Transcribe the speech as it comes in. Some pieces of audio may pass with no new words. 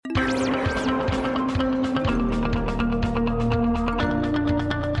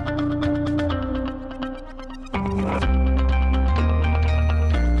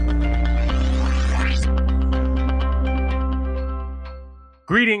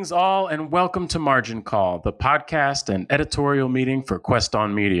Greetings all and welcome to Margin Call, the podcast and editorial meeting for Quest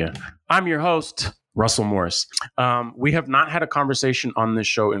On Media. I'm your host, Russell Morris. We have not had a conversation on this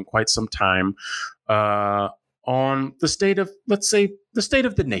show in quite some time on the state of, let's say, the state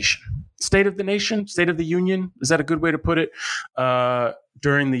of the nation. State of the nation, state of the union. Is that a good way to put it?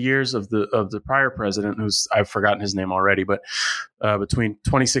 During the years of the prior president, I've forgotten his name already, but between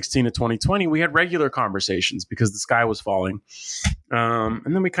 2016 and 2020, we had regular conversations because the sky was falling.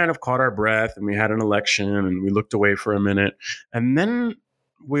 And then we kind of caught our breath and we had an election and we looked away for a minute. And then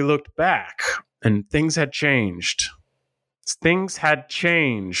we looked back and things had changed. Things had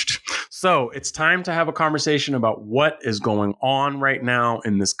changed. So it's time to have a conversation about what is going on right now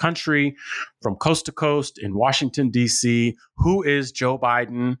in this country, from coast to coast in Washington, D.C. Who is Joe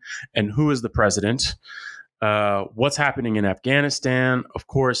Biden and who is the president? What's happening in Afghanistan? Of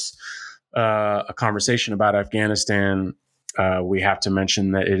course, a conversation about Afghanistan. We have to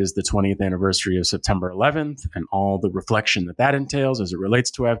mention that it is the 20th anniversary of September 11th and all the reflection that entails as it relates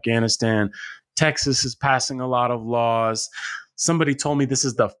to Afghanistan. Texas is passing a lot of laws. Somebody told me this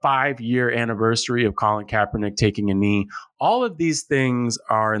is the 5-year anniversary of Colin Kaepernick taking a knee. All of these things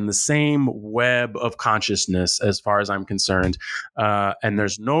are in the same web of consciousness as far as I'm concerned. And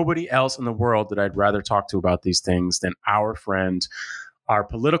there's nobody else in the world that I'd rather talk to about these things than our friend, our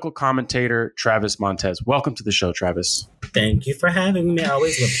political commentator, Travis Montez. Welcome to the show, Travis. Thank you for having me. I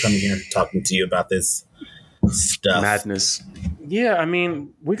always love coming here and talking to you about this stuff. Madness. Yeah, I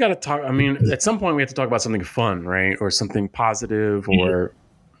mean, we got to talk. I mean, at some point we have to talk about something fun, right? Or something positive or,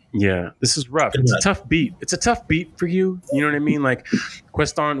 yeah, this is rough. It's a tough beat. It's a tough beat for you. You know what I mean? Like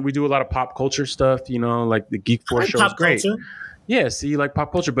Quest On, we do a lot of pop culture stuff, you know, like the Geek Force show is great. Culture. Yeah, so you like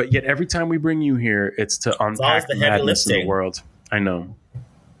pop culture, but yet every time we bring you here, it's to unpack the madness in the world. I know.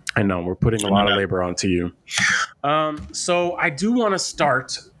 We're putting a lot of labor onto you. So I do want to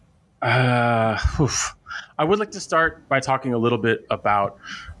start. I would like to start by talking a little bit about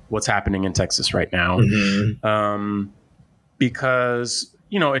what's happening in Texas right now, because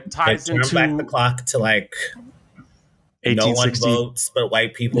you know it ties into back the clock to like 1860. No one votes but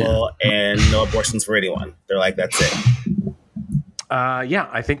white people, and no abortions for anyone. They're like, that's it. Yeah,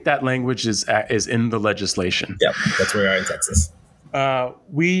 I think that language is in the legislation. Yep, that's where we are in Texas.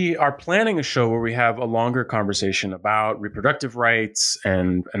 We are planning a show where we have a longer conversation about reproductive rights,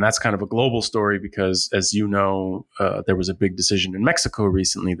 and that's kind of a global story because, as you know, there was a big decision in Mexico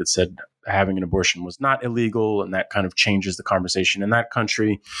recently that said having an abortion was not illegal, and that kind of changes the conversation in that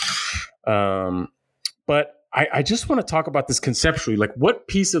country. But I just want to talk about this conceptually. Like, what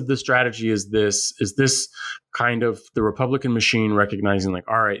piece of the strategy is this? Is this kind of the Republican machine recognizing, like,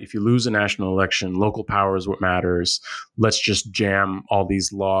 all right, if you lose a national election, local power is what matters. Let's just jam all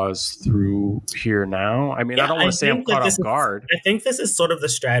these laws through here now. I mean, I don't want to say I'm caught off guard. I think this is sort of the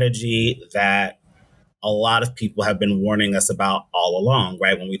strategy that a lot of people have been warning us about all along,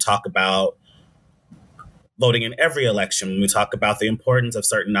 right? When we talk about voting in every election, when we talk about the importance of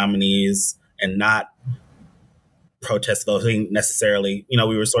certain nominees and not protest voting necessarily. You know,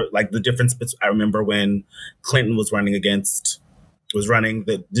 we were sort of like the difference. I remember when Clinton was running the difference.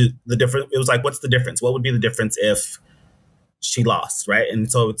 It was like, what's the difference? What would be the difference if she lost, right?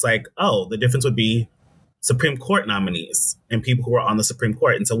 And so it's like, oh, the difference would be Supreme Court nominees and people who are on the Supreme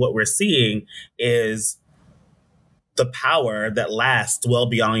Court. And so what we're seeing is the power that lasts well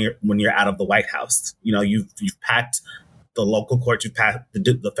beyond when you're out of the White House. You know, you've packed the local courts, you've packed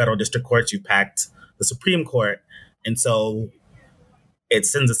the federal district courts, you've packed the Supreme Court. And so it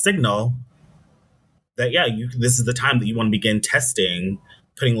sends a signal that, this is the time that you want to begin testing,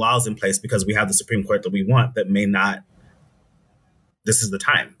 putting laws in place because we have the Supreme Court that we want that may not. This is the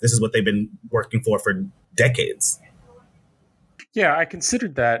time. This is what they've been working for decades. Yeah, I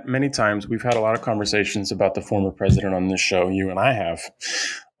considered that many times. We've had a lot of conversations about the former president on this show, you and I have.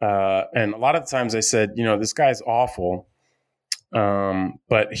 And a lot of the times I said, you know, this guy's awful.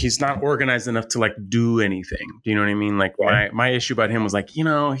 But he's not organized enough to like do anything. Do you know what I mean? Like my issue about him was like, you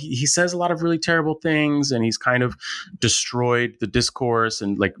know, he says a lot of really terrible things and he's kind of destroyed the discourse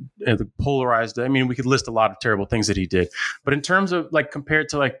and like polarized. I mean, we could list a lot of terrible things that he did, but in terms of like compared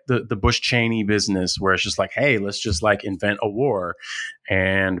to like the Bush Cheney business where it's just like, hey, let's just like invent a war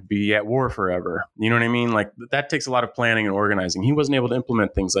and be at war forever. You know what I mean? Like that takes a lot of planning and organizing. He wasn't able to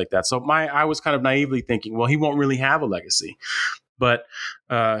implement things like that. So I was kind of naively thinking, well, he won't really have a legacy. But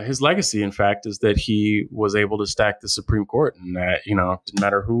his legacy, in fact, is that he was able to stack the Supreme Court, and that, you know, didn't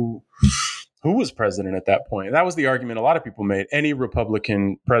matter who was president at that point. And that was the argument a lot of people made. Any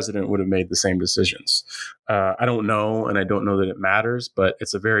Republican president would have made the same decisions. I don't know, and I don't know that it matters, but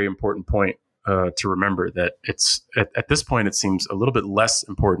it's a very important point to remember that it's at this point, it seems a little bit less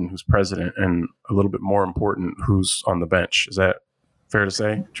important who's president and a little bit more important who's on the bench. Is that fair to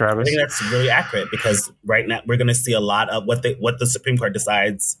say, Travis? I think that's really accurate, because right now we're going to see a lot of what the Supreme Court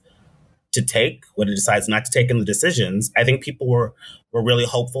decides to take, what it decides not to take in the decisions. I think people were really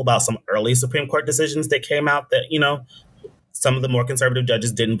hopeful about some early Supreme Court decisions that came out that, some of the more conservative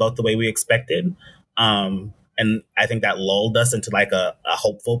judges didn't vote the way we expected. And I think that lulled us into like a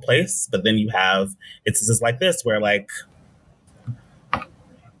hopeful place. But then you have instances like this where like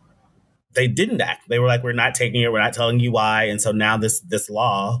they didn't act. They were like, we're not taking it. We're not telling you why. And so now this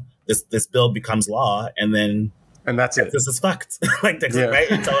bill becomes law. And that's it. This is fucked. Like, that's it, right?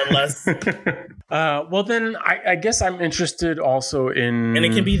 And so unless... well, then I guess I'm interested also in... And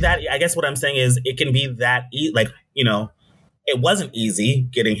it can be that... I guess what I'm saying is it can be that... it wasn't easy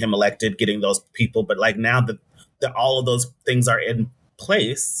getting him elected, getting those people. But like now that all of those things are in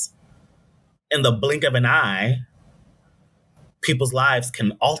place, in the blink of an eye, people's lives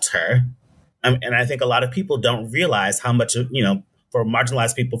can alter. And I think a lot of people don't realize how much, for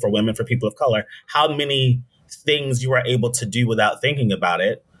marginalized people, for women, for people of color, how many things you are able to do without thinking about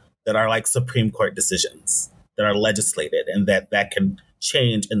it that are like Supreme Court decisions that are legislated and that can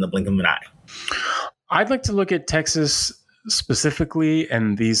change in the blink of an eye. I'd like to look at Texas specifically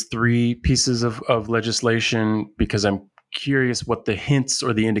and these three pieces of legislation because I'm curious what the hints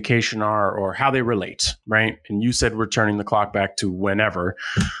or the indication are or how they relate, right? And you said we're turning the clock back to whenever,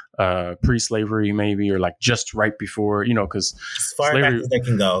 pre-slavery maybe, or like just right before, because as far back as they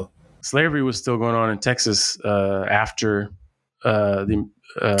can go. Slavery was still going on in Texas after the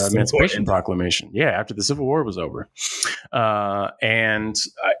Emancipation Proclamation. Yeah, after the Civil War was over. And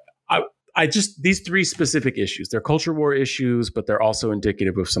I just, these three specific issues, they're culture war issues, but they're also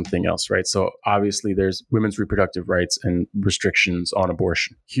indicative of something else, right? So obviously there's women's reproductive rights and restrictions on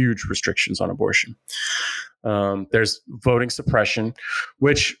abortion, huge restrictions on abortion. There's voting suppression,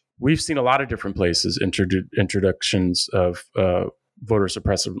 which we've seen a lot of different places, introductions of voter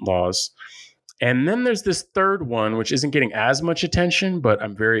suppressive laws. And then there's this third one, which isn't getting as much attention, but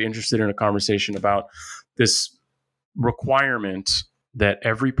I'm very interested in a conversation about this requirement that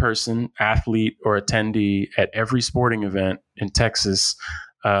every person, athlete or attendee at every sporting event in Texas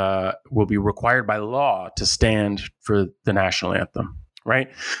will be required by law to stand for the national anthem.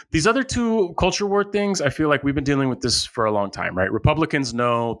 Right. These other two culture war things, I feel like we've been dealing with this for a long time. Right. Republicans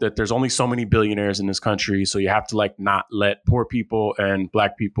know that there's only so many billionaires in this country. So you have to like not let poor people and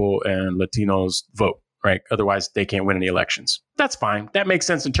Black people and Latinos vote. Right. Otherwise, they can't win any elections. That's fine. That makes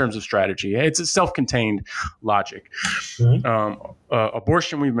sense in terms of strategy. It's a self-contained logic. Mm-hmm.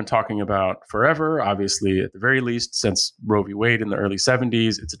 Abortion, we've been talking about forever, obviously, at the very least, since Roe v. Wade in the early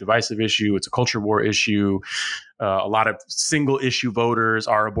 70s. It's a divisive issue. It's a culture war issue. A lot of single issue voters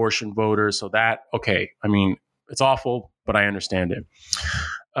are abortion voters. So that, okay, I mean, it's awful, but I understand it.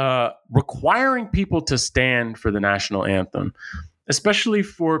 Requiring people to stand for the national anthem, especially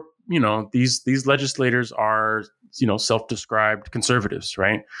for these legislators are, self-described conservatives,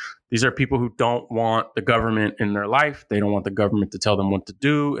 right? These are people who don't want the government in their life. They don't want the government to tell them what to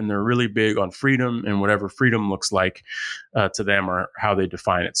do. And they're really big on freedom and whatever freedom looks like to them or how they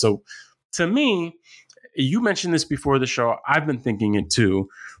define it. So to me, you mentioned this before the show. I've been thinking it too.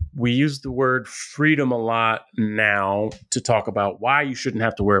 We use the word freedom a lot now to talk about why you shouldn't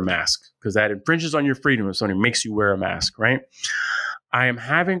have to wear a mask, because that infringes on your freedom if somebody makes you wear a mask, right? I am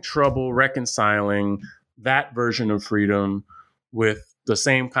having trouble reconciling that version of freedom with the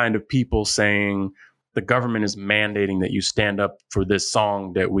same kind of people saying the government is mandating that you stand up for this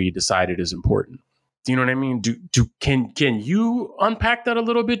song that we decided is important. Do you know what I mean? Can you unpack that a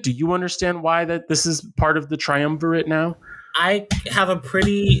little bit? Do you understand why that this is part of the triumvirate now? I have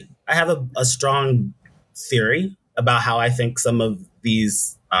a strong theory about how I think some of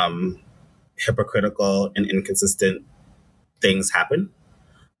these hypocritical and inconsistent things happen.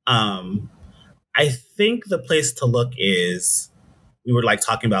 I think the place to look is, we were like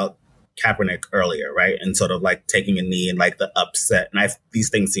talking about Kaepernick earlier, right? And sort of like taking a knee and like the upset. And these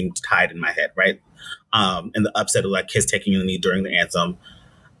things seem tied in my head, right? And the upset of like kids taking a knee during the anthem.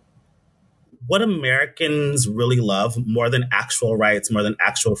 What Americans really love more than actual rights, more than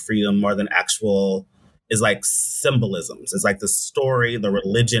actual freedom, more than actual is like symbolisms. It's like the story, the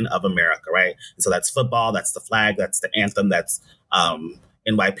religion of America, right? And so that's football, that's the flag, that's the anthem, that's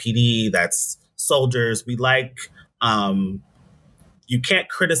NYPD, that's soldiers. We like, you can't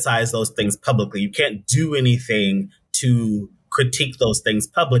criticize those things publicly. You can't do anything to critique those things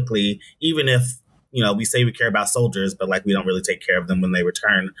publicly, even if, we say we care about soldiers, but like we don't really take care of them when they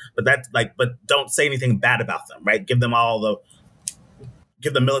return. But that's like, but don't say anything bad about them, right? Give them all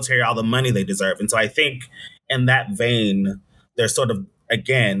give the military all the money they deserve. And so I think in that vein, there's sort of,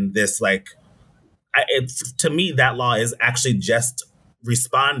 again, this like, it's, to me, that law is actually just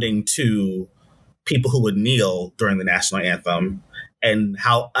responding to people who would kneel during the national anthem and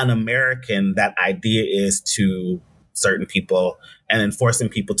how un-American that idea is to certain people, and then forcing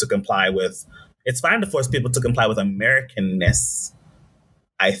people to comply with, it's fine to force people to comply with Americanness,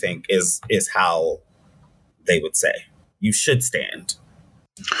 I think, is how they would say. You should stand.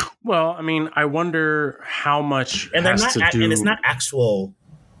 Well, I mean, I wonder how much and has not, to do... And it's not actual...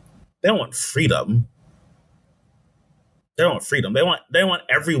 They don't want freedom. They don't want freedom. They want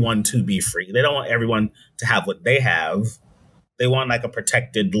everyone to be free. They don't want everyone to have what they have. They want like a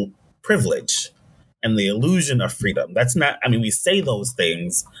protected privilege and the illusion of freedom. That's not... I mean, we say those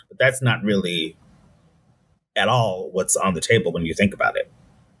things, but that's not really at all what's on the table when you think about it.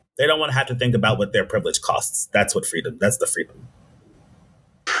 They don't want to have to think about what their privilege costs. That's what freedom... That's the freedom.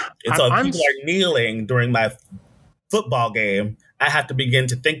 And so if people are kneeling during my football game, I have to begin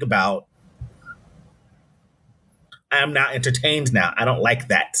to think about, I am now entertained now. I don't like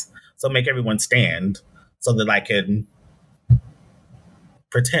that. So make everyone stand so that I can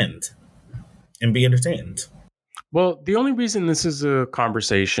pretend and be entertained. Well, the only reason this is a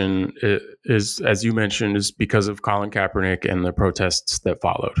conversation is, as you mentioned, is because of Colin Kaepernick and the protests that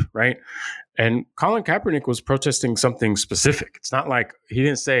followed, right? And Colin Kaepernick was protesting something specific. It's not like he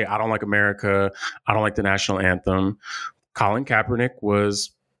didn't say, I don't like America, I don't like the national anthem. Colin Kaepernick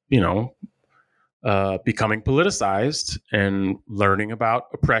was, becoming politicized and learning about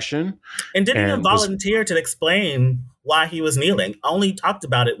oppression. And didn't even volunteer to explain why he was kneeling. Only talked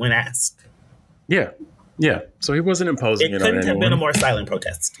about it when asked. Yeah. Yeah. So he wasn't imposing it on anyone. It couldn't have been a more silent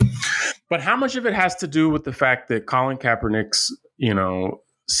protest. But how much of it has to do with the fact that Colin Kaepernick's,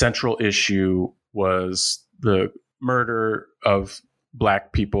 central issue was the murder of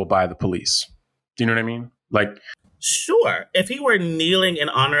Black people by the police? Do you know what I mean? Like, sure. If he were kneeling in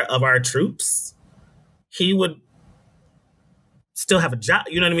honor of our troops, he would still have a job.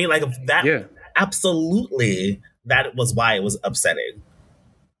 You know what I mean? Like that. Yeah. Absolutely. That was why it was upsetting.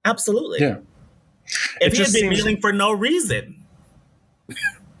 Absolutely. Yeah. If he had been kneeling for no reason,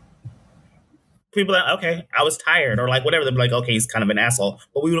 people are like, okay, I was tired, or like whatever. They'd be like, okay, he's kind of an asshole.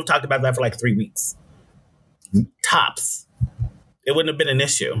 But we would have talked about that for like 3 weeks. Tops. It wouldn't have been an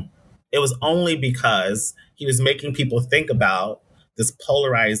issue. It was only because he was making people think about this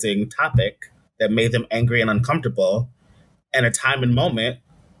polarizing topic that made them angry and uncomfortable, and a time and moment.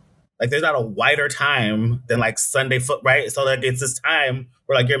 Like, there's not a wider time than like Sunday foot, right? So like it's this time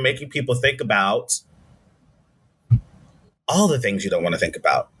where like you're making people think about all the things you don't want to think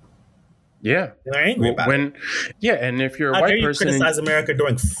about. Yeah, and they're angry about it. Yeah, and if you're a white person, you criticize America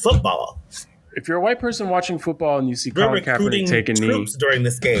during football. If you're a white person watching football and you see Colin Kaepernick take a knee during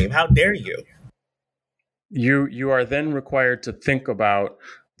this game, how dare you? You are then required to think about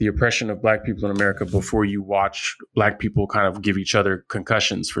the oppression of Black people in America before you watch Black people kind of give each other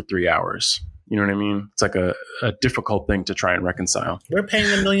concussions for 3 hours. You know what I mean? It's like a difficult thing to try and reconcile. We're paying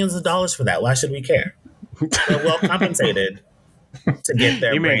them millions of dollars for that. Why should we care? They're well compensated to get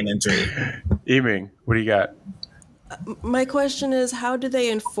their brain injury. Yiming, what do you got? My question is, how do they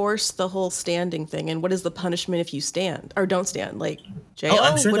enforce the whole standing thing? And what is the punishment if you stand or don't stand? Like jail? Oh,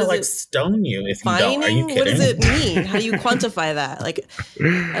 I'm sure they'll like stone you if you don't. Are you kidding? What does it mean? How do you quantify that? Like,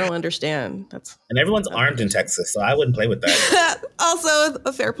 I don't understand. And everyone's armed in Texas, so I wouldn't play with that. Also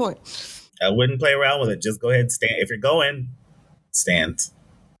a fair point. I wouldn't play around with it. Just go ahead and stand. If you're going, stand.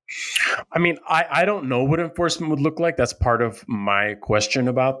 I mean, I don't know what enforcement would look like. That's part of my question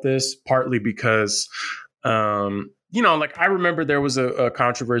about this, partly because, like I remember there was a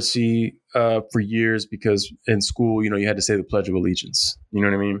controversy for years because in school, you had to say the Pledge of Allegiance. You know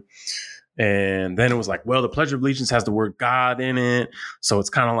what I mean? And then it was like, well, the Pledge of Allegiance has the word God in it. So it's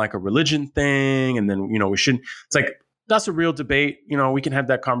kind of like a religion thing. And then, we shouldn't. It's like, that's a real debate. We can have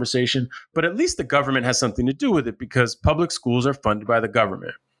that conversation. But at least the government has something to do with it because public schools are funded by the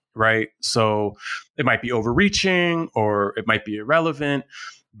government. Right. So it might be overreaching or it might be irrelevant,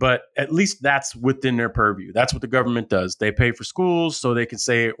 but at least that's within their purview. That's what the government does. They pay for schools so they can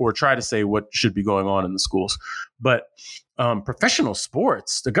say or try to say what should be going on in the schools. But professional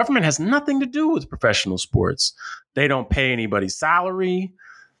sports, the government has nothing to do with professional sports. They don't pay anybody's salary.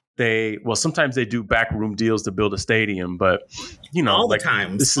 Sometimes they do backroom deals to build a stadium, but all the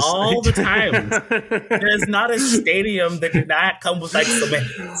time. There's not a stadium that did not come with like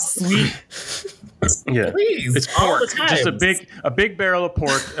some sweet Yeah, Please, it's all pork. the time. Just a big barrel of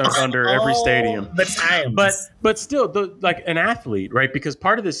pork under every stadium. The time, but still, like an athlete, right? Because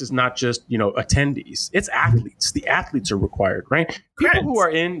part of this is not just attendees; it's athletes. The athletes are required, right? People who are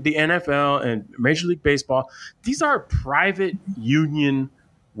in the NFL and Major League Baseball, these are private union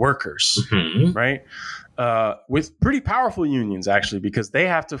workers, right? With pretty powerful unions, actually, because they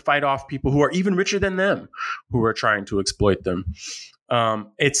have to fight off people who are even richer than them, who are trying to exploit them.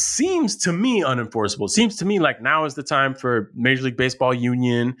 It seems to me unenforceable. It seems to me like now is the time for Major League Baseball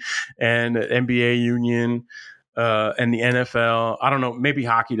union and NBA union and the NFL. I don't know. Maybe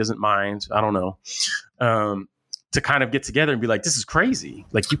hockey doesn't mind. I don't know. To kind of get together and be like, this is crazy.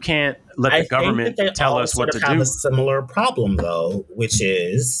 Like, you can't let the government tell us what to do. I have a similar problem, though, which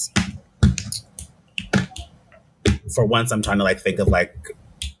is, for once, I'm trying to think of a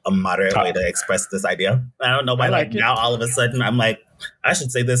moderate way to express this idea. I don't know why now all of a sudden I'm like, I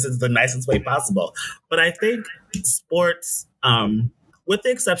should say this is the nicest way possible. But I think sports, with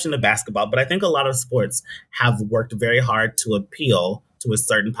the exception of basketball, but I think a lot of sports have worked very hard to appeal to a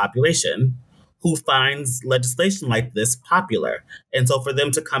certain population who finds legislation like this popular. And so for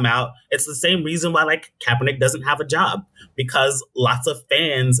them to come out, it's the same reason why Kaepernick doesn't have a job, because lots of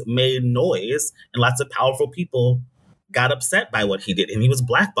fans made noise and lots of powerful people got upset by what he did, and he was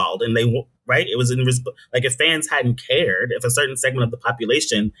blackballed. And it was if fans hadn't cared, if a certain segment of the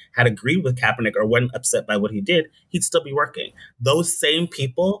population had agreed with Kaepernick or weren't upset by what he did, he'd still be working. Those same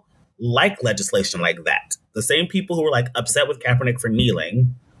people like legislation like that. The same people who were upset with Kaepernick for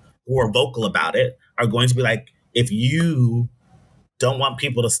kneeling, who are vocal about it, are going to be if you don't want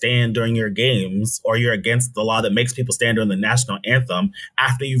people to stand during your games, or you're against the law that makes people stand during the national anthem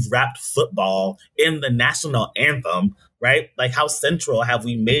after you've wrapped football in the national anthem, right? How central have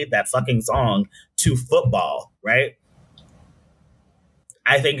we made that fucking song to football, right?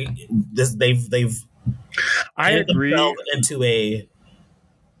 I think they've I agree into a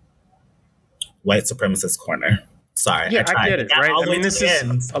white supremacist corner. Sorry, yeah, I get it, right? I mean, this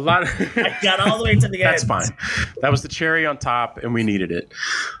is a lot. I got all the way to the end. That's fine. That was the cherry on top, and we needed it.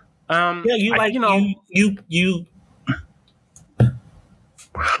 My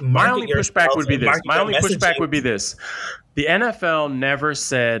only pushback would be this: the NFL never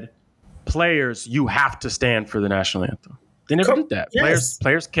said, "Players, you have to stand for the national anthem." They never did that. Yes.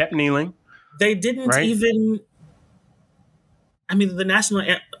 Players kept kneeling. They didn't even. I mean, the national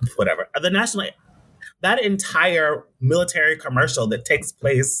anthem, whatever. The national. That entire military commercial that takes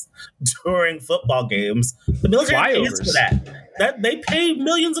place during football games, the military pays for that. That they pay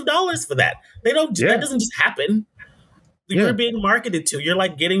millions of dollars for that. They don't. That doesn't just happen. You're being marketed to. You're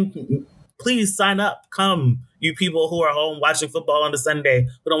getting. Please sign up. Come, you people who are home watching football on a Sunday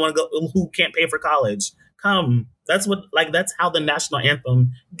who don't want to go, who can't pay for college. Come. That's what. That's how the national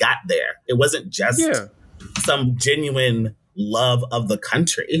anthem got there. It wasn't just some genuine love of the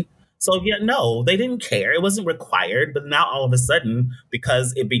country. So, no, they didn't care. It wasn't required. But now all of a sudden,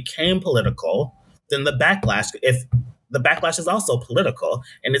 because it became political, then the backlash is also political.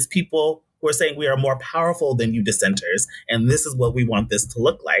 And it's people who are saying we are more powerful than you dissenters. And this is what we want this to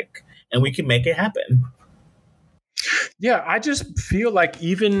look like. And we can make it happen. Yeah, I just feel like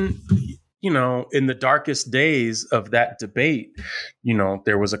even, in the darkest days of that debate,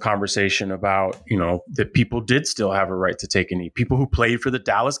 there was a conversation about, that people did still have a right to take a knee. People who played for the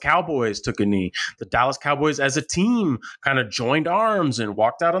Dallas Cowboys took a knee. The Dallas Cowboys as a team kind of joined arms and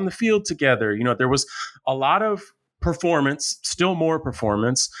walked out on the field together. There was a lot of performance, still more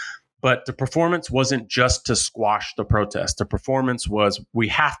performance, but the performance wasn't just to squash the protest. The performance was, we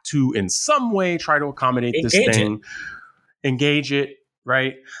have to in some way try to accommodate this thing, engage it,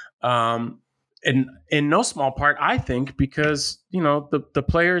 right? And in no small part, I think, because, the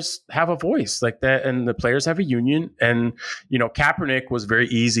players have a voice like that, and the players have a union. And, Kaepernick was very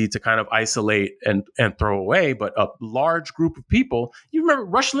easy to kind of isolate and throw away. But a large group of people, you remember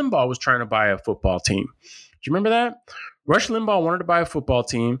Rush Limbaugh was trying to buy a football team. Do you remember that? Rush Limbaugh wanted to buy a football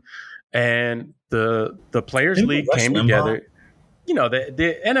team, and the Players League came together.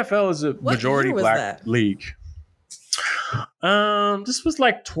 The NFL is a majority black league. This was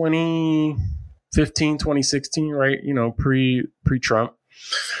 2015, 2016, right? Pre-Trump.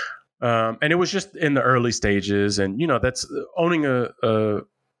 And it was just in the early stages. And, that's owning a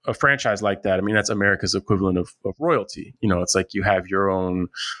franchise like that. I mean, that's America's equivalent of royalty. It's like you have your own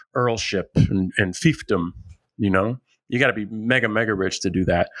earlship and fiefdom, You got to be mega, mega rich to do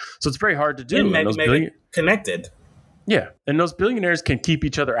that. So it's very hard to do. And mega connected. Yeah. And those billionaires can keep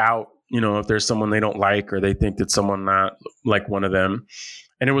each other out, if there's someone they don't like, or they think that someone not like one of them.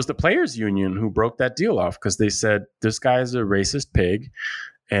 And it was the players union who broke that deal off, because they said, this guy's a racist pig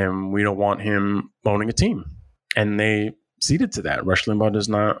and we don't want him owning a team. And they ceded to that. Rush Limbaugh does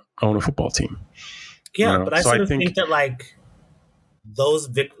not own a football team. Yeah, but I sort of think that like those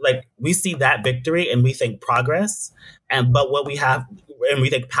we see that victory and we think progress, but what we have, and we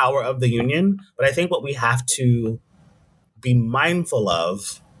think power of the union. But I think what we have to be mindful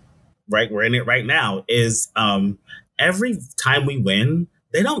of, right, we're in it right now, is every time we win,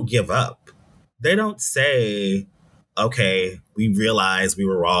 they don't give up. They don't say, okay, we realize we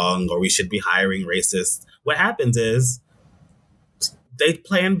were wrong or we should be hiring racists. What happens is they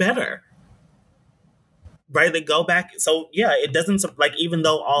plan better. Right, they go back. So yeah, it doesn't even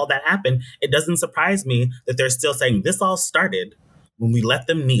though all that happened, it doesn't surprise me that they're still saying this all started when we let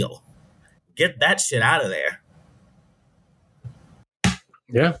them kneel. Get that shit out of there.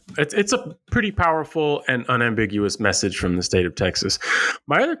 Yeah, it's a pretty powerful and unambiguous message from the state of Texas.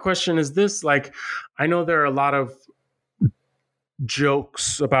 My other question is this: like, I know there are a lot of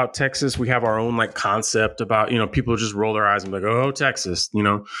jokes about Texas. We have our own like concept about, people just roll their eyes and be like, oh, Texas,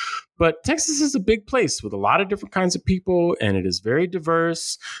 but Texas is a big place with a lot of different kinds of people, and it is very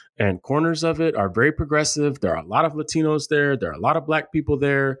diverse, and corners of it are very progressive. There are a lot of Latinos there. There are a lot of Black people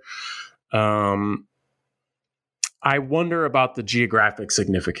there. I wonder about the geographic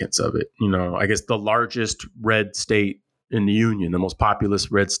significance of it. I guess the largest red state in the union, the most populous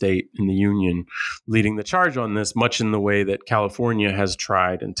red state in the union, leading the charge on this, much in the way that California has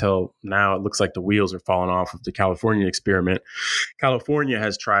tried until now. It looks like the wheels are falling off of the California experiment. California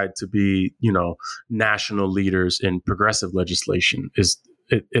has tried to be, national leaders in progressive legislation.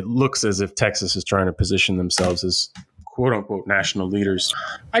 It looks as if Texas is trying to position themselves as quote unquote national leaders.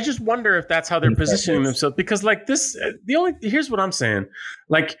 I just wonder if that's how they're positioning themselves, because like this, here's what I'm saying.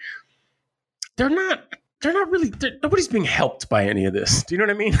 Like, they're not really, nobody's being helped by any of this. Do you know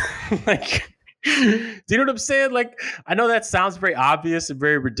what I mean? Like, do you know what I'm saying? Like, I know that sounds very obvious and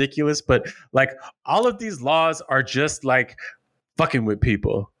very ridiculous, but like all of these laws are just like fucking with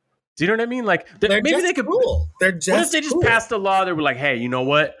people. Do you know what I mean? Like, maybe they could rule. What if they just passed a law that were like, hey, you know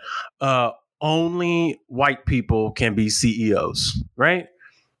what? Only white people can be CEOs, right?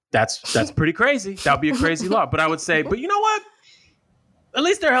 That's pretty crazy. That would be a crazy law. But I would say, but you know what? At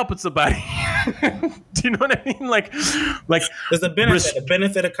least they're helping somebody. Do you know what I mean? Like there's a benefit. A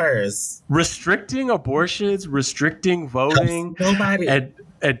benefit occurs. Restricting abortions, restricting voting,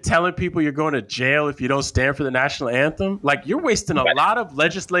 and telling people you're going to jail if you don't stand for the national anthem. Like, you're wasting a lot of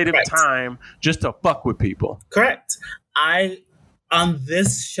legislative time just to fuck with people. Correct. On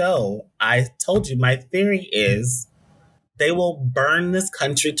this show, I told you my theory is they will burn this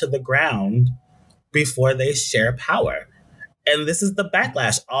country to the ground before they share power. And this is the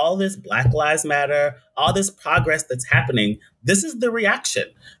backlash. All this Black Lives Matter, all this progress that's happening, this is the reaction.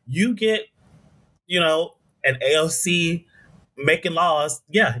 You get, an AOC making laws.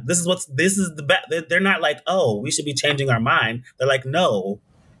 Yeah, this is they're not like, oh, we should be changing our mind. They're like, no,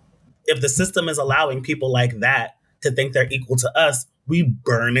 if the system is allowing people like that to think they're equal to us, we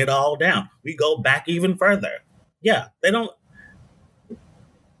burn it all down. We go back even further. Yeah, they don't.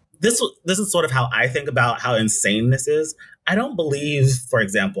 This is sort of how I think about how insane this is. I don't believe, for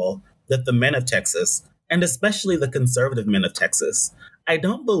example, that the men of Texas, and especially the conservative men of Texas, I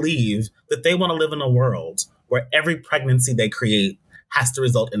don't believe that they want to live in a world where every pregnancy they create has to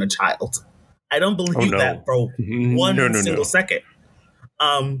result in a child. I don't believe that for one single second.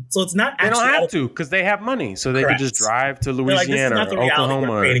 So it's not. They don't have to, because they have money, so they can just drive to Louisiana this is not the or Oklahoma.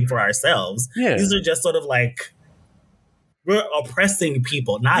 We're creating for ourselves. Yeah. These are just sort of like, we're oppressing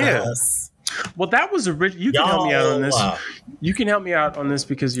people, not us. Well, that was you can help me out on this. You can help me out on this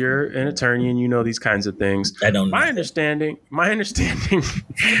because you're an attorney and you know these kinds of things. I don't know. My understanding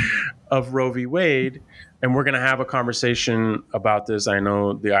of Roe v. Wade, and we're going to have a conversation about this. I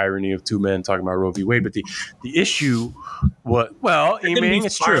know the irony of two men talking about Roe v. Wade, but the issue,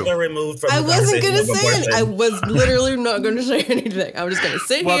 it's true. I wasn't going to say it. I was literally not going to say anything. I was just going to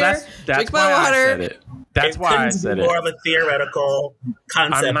sit here, drink my water. I said it. That's why I said it. More of a theoretical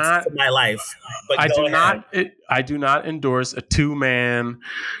concept for my life. But I do not endorse a two-man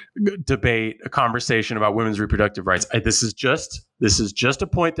debate, a conversation about women's reproductive rights. This is just a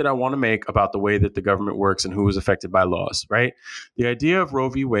point that I want to make about the way that the government works and who is affected by laws, right? The idea of Roe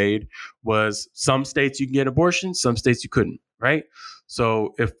v. Wade was some states you can get abortions, some states you couldn't, right?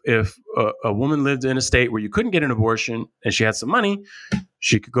 So if a woman lived in a state where you couldn't get an abortion and she had some money,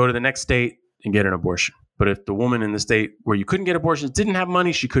 she could go to the next state and get an abortion. But if the woman in the state where you couldn't get abortions didn't have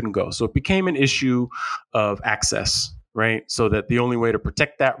money, she couldn't go. So it became an issue of access, right? So that the only way to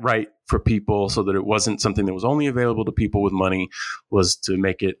protect that right for people, so that it wasn't something that was only available to people with money, was to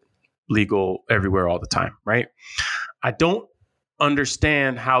make it legal everywhere all the time, right? I don't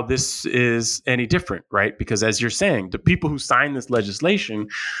understand how this is any different, right? Because as you're saying, the people who sign this legislation,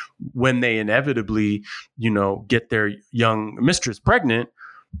 when they inevitably, get their young mistress pregnant,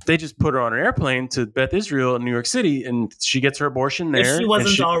 they just put her on an airplane to Beth Israel in New York City, and she gets her abortion there. If she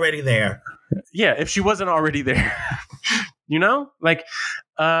wasn't already there. Yeah, if she wasn't already there.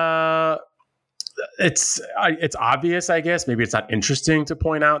 It's obvious, I guess. Maybe it's not interesting to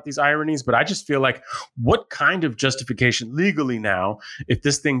point out these ironies, but I just feel like what kind of justification legally now, if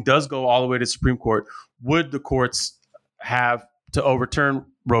this thing does go all the way to the Supreme Court, would the courts have to overturn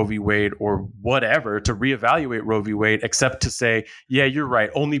Roe v. Wade or whatever, to reevaluate Roe v. Wade, except to say, yeah, you're right,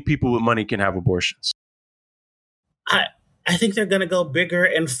 only people with money can have abortions? I think they're going to go bigger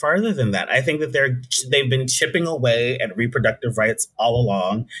and farther than that. I think that they've been chipping away at reproductive rights all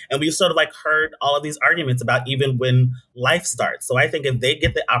along. And we've sort of like heard all of these arguments about even when life starts. So I think if they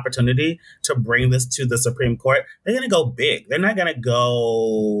get the opportunity to bring this to the Supreme Court, they're going to go big. They're not going to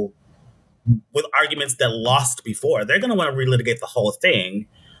go with arguments that lost before. They're going to want to relitigate the whole thing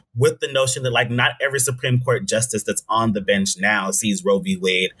with the notion that like not every Supreme Court justice that's on the bench now sees Roe v.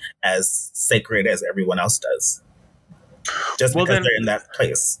 Wade as sacred as everyone else does. Just because they're in that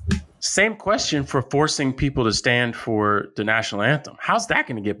place. Same question for forcing people to stand for the national anthem. How's that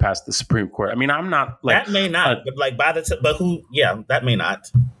going to get past the Supreme Court? I mean, I'm not like that may not, but like that may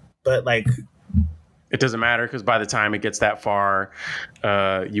not, but like it doesn't matter because by the time it gets that far,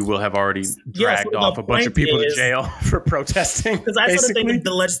 you will have already dragged off a bunch of people to jail for protesting. Because I sort of think of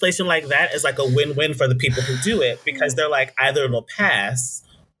the legislation like that is like a win-win for the people who do it, because they're like either it'll pass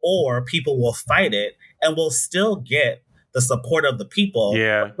or people will fight it and we'll still get the support of the people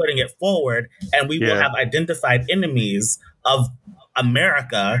putting it forward, and we will have identified enemies of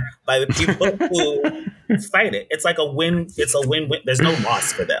America by the people who fight it. It's like a win. It's a win-win. There's no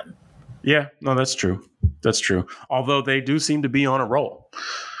loss for them. Yeah, no, that's true. That's true. Although they do seem to be on a roll.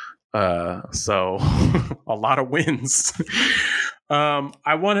 So a lot of wins.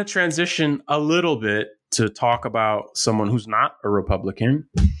 I want to transition a little bit to talk about someone who's not a Republican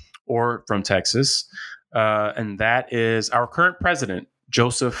or from Texas. And that is our current president,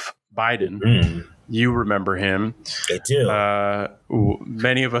 Joseph Biden. You remember him. I do.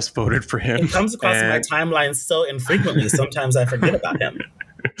 Many of us voted for him. It comes across my timeline so infrequently. Sometimes I forget about him.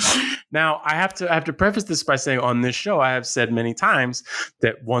 Now, I have to preface this by saying on this show, I have said many times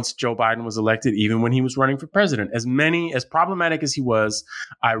that once Joe Biden was elected, even when he was running for president, as problematic as he was,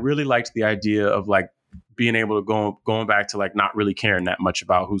 I really liked the idea of like being able to going back to like not really caring that much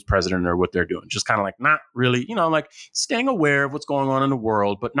about who's president or what they're doing. Just kind of like not really, like staying aware of what's going on in the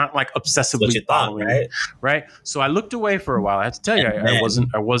world, but not like obsessively following it. Right. So I looked away for a while. I have to tell you,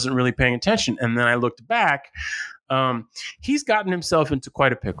 I wasn't really paying attention. And then I looked back. He's gotten himself into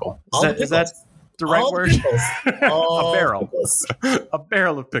quite a pickle. Is that the right word? A barrel. A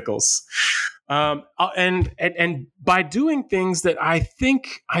barrel of pickles. And by doing things that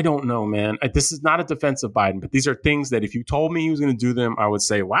I don't know, man, this is not a defense of Biden, but these are things that if you told me he was going to do them, I would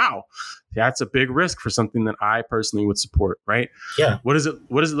say, wow, that's a big risk for something that I personally would support. Right. Yeah. What does it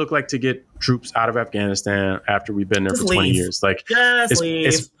look like to get troops out of Afghanistan after we've been there for 20 years? Like,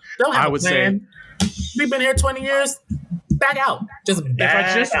 leave. Don't have I would say we've been here 20 years. Back out.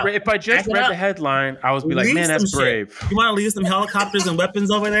 If I just read the headline, I would be like, man, that's brave. You want to leave some helicopters and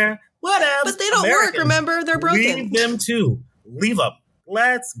weapons over there? Whatever. But they don't work, remember? They're broken. Leave them too. Leave them.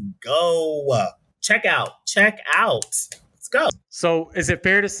 Let's go. Check out. Let's go. So is it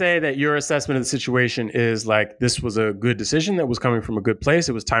fair to say that your assessment of the situation is like this was a good decision that was coming from a good place?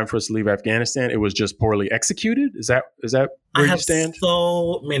 It was time for us to leave Afghanistan. It was just poorly executed? Is that where you stand? I have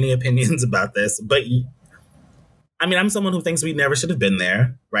so many opinions about this, but I mean, I'm someone who thinks we never should have been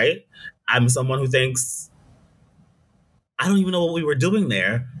there, right? I'm someone who thinks I don't even know what we were doing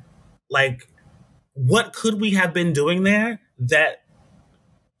there. Like, what could we have been doing there that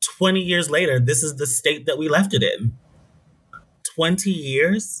 20 years later, this is the state that we left it in? 20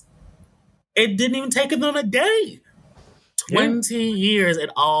 years? It didn't even take them a day. 20 years, it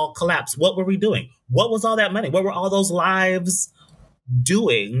all collapsed. What were we doing? What was all that money? What were all those lives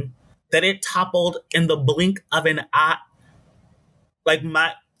doing that it toppled in the blink of an eye? Like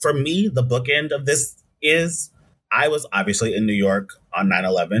for me, the bookend of this is I was obviously in New York on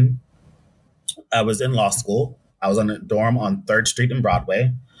 9/11. I was in law school. I was on a dorm on 3rd Street and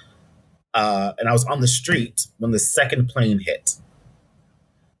Broadway. And I was on the street when the second plane hit.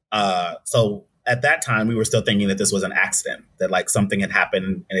 So at that time, we were still thinking that this was an accident, that like something had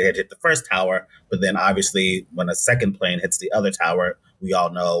happened and it had hit the first tower. But then obviously when a second plane hits the other tower, we all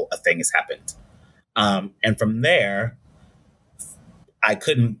know a thing has happened. And from there, I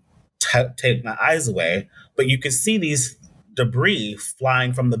couldn't take my eyes away, but you could see these debris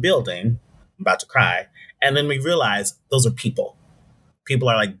flying from the building. I'm about to cry. And then we realize those are people. People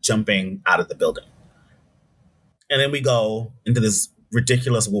are like jumping out of the building. And then we go into this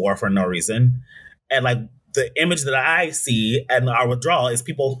ridiculous war for no reason. And like the image that I see and our withdrawal is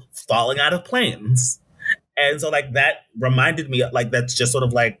people falling out of planes. And so like that reminded me, like, that's just sort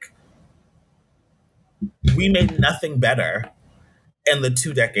of like, we made nothing better in the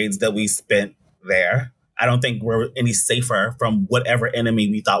 2 decades that we spent there. I don't think we're any safer from whatever enemy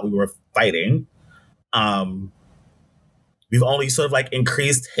we thought we were fighting. We've only sort of like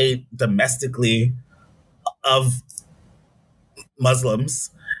increased hate domestically of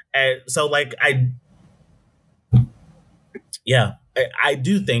Muslims. And so like, I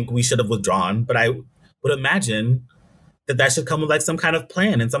do think we should have withdrawn, but I would imagine that should come with like some kind of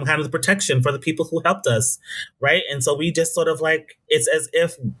plan and some kind of protection for the people who helped us, right? And so we just sort of like, it's as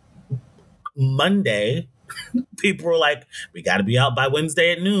if Monday, people were like, we got to be out by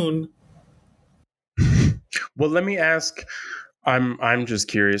Wednesday at noon. Well, let me ask, I'm just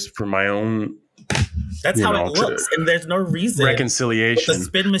curious for my own. That's how it looks, and there's no reason reconciliation. The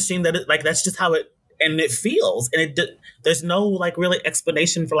spin machine that's just how it, and it feels, and there's no like really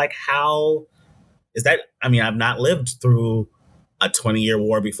explanation for like how is that. I mean, I've not lived through a 20-year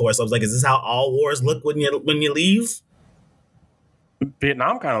war before, so I was like, is this how all wars look when you leave?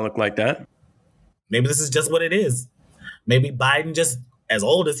 Vietnam kind of looked like that. Maybe this is just what it is. Maybe Biden, just as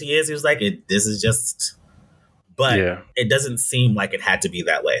old as he is, he was like, this is just. But It doesn't seem like it had to be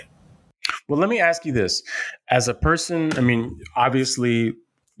that way. Well, let me ask you this. As a person, I mean, obviously,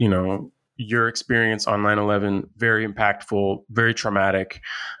 you know, your experience on 9/11, very impactful, very traumatic.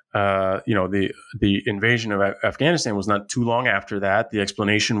 You know, the invasion of Afghanistan was not too long after that. The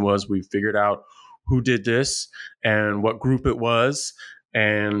explanation was we figured out who did this and what group it was.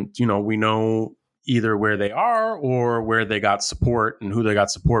 And, you know, we know either where they are or where they got support and who they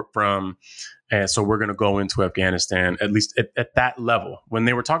got support from. And so we're going to go into Afghanistan, at least at that level. When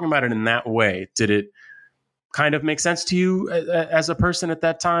they were talking about it in that way, did it kind of make sense to you as a person at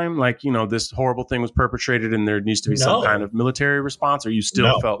that time? Like, you know, this horrible thing was perpetrated and there needs to be some kind of military response, or you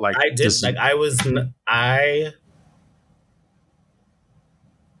still felt like I did. Like I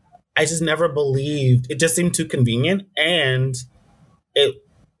just never believed. It just seemed too convenient, and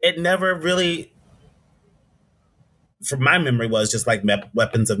it never really, from my memory, was just like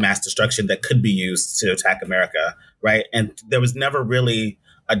weapons of mass destruction that could be used to attack America, right? And there was never really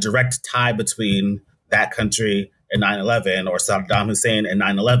a direct tie between that country and 9/11 or Saddam Hussein and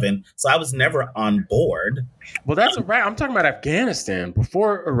 9/11. So I was never on board. Well, that's Iraq. I'm talking about Afghanistan.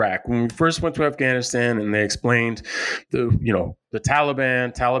 Before Iraq, when we first went to Afghanistan and they explained the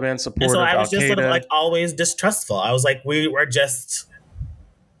Taliban support. And so I was just sort of like always distrustful. I was like, we were just.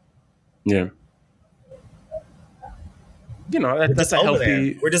 Yeah. You know, that's a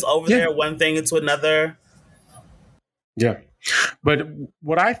healthy. We're just over there, one thing into another. Yeah. But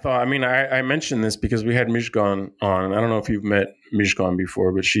what I thought, I mean, I mentioned this because we had Mishgan on. I don't know if you've met Mishgan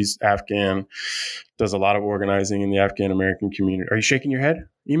before, but she's Afghan, does a lot of organizing in the Afghan American community. Are you shaking your head,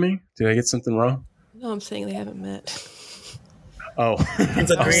 Ime? Did I get something wrong? No, I'm saying they haven't met. Oh,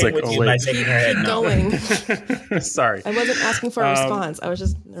 it's agreeing with you by shaking her head. No. Going. Sorry. I wasn't asking for a response. I was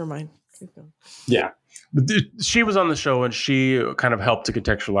just, never mind. Yeah. She was on the show and she kind of helped to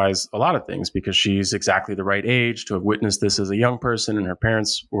contextualize a lot of things because she's exactly the right age to have witnessed this as a young person, and her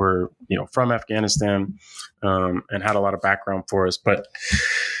parents were, you know, from Afghanistan and had a lot of background for us. But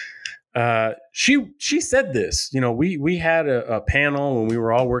she said this, you know, we had a panel when we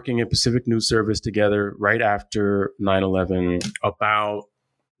were all working at Pacific News Service together right after 9/11 about,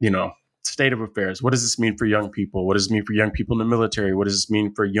 you know, state of affairs. What does this mean for young people? What does it mean for young people in the military? What does this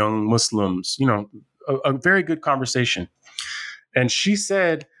mean for young Muslims? You know, a very good conversation. And she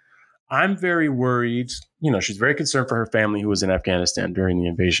said, I'm very worried. You know, she's very concerned for her family who was in Afghanistan during the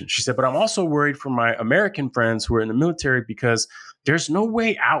invasion. She said, but I'm also worried for my American friends who are in the military because there's no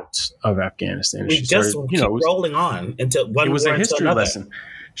way out of Afghanistan. We just keep rolling on into one. It was a history lesson.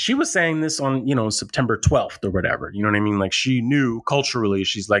 She was saying this on, you know, September 12th or whatever. You know what I mean? Like, she knew culturally,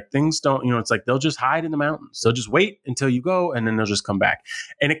 she's like, things don't, you know, it's like they'll just hide in the mountains. They'll just wait until you go and then they'll just come back.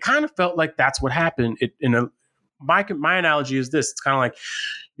 And it kind of felt like that's what happened. My analogy is this. It's kind of like,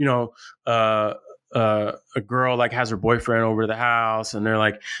 you know, a girl like has her boyfriend over to the house and they're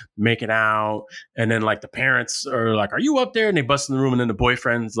like making out. And then like the parents are like, are you up there? And they bust in the room and then the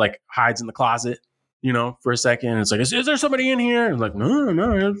boyfriend's like hides in the closet. for a second. It's like, is there somebody in here? And like, no,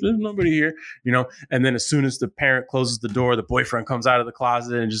 there's nobody here, And then as soon as the parent closes the door, the boyfriend comes out of the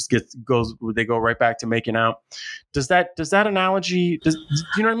closet and just they go right back to making out. Does that analogy? Do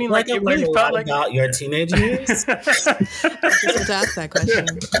you know what I mean? Like it really felt like about your teenage years. Just to ask that question.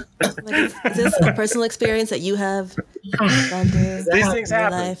 Is this a personal experience that you have gone through? These things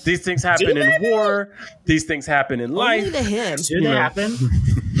happen. Life? These things happen in war. These things happen in life. Only to him. Do they happen?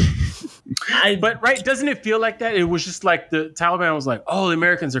 But right, doesn't it feel like that? It was just like the Taliban was like, "Oh, the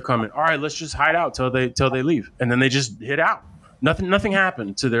Americans are coming. All right, let's just hide out till they leave," and then they just hid out. Nothing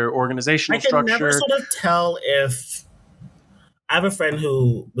happened to their organizational structure. I can never sort of tell if. I have a friend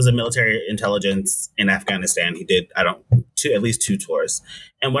who was in military intelligence in Afghanistan. He did at least 2 tours,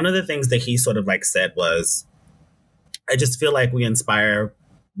 and one of the things that he sort of like said was, "I just feel like we inspire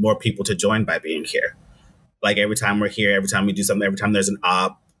more people to join by being here. Like every time we're here, every time we do something, every time there's an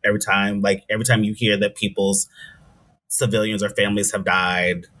op." Every time you hear that people's civilians or families have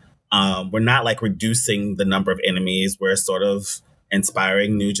died, we're not like reducing the number of enemies. We're sort of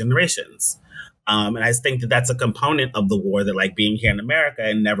inspiring new generations. And I think that that's a component of the war, that like being here in America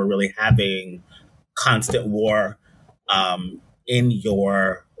and never really having constant war in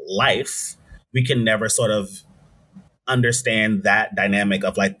your life, we can never sort of understand that dynamic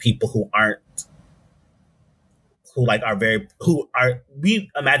of like people we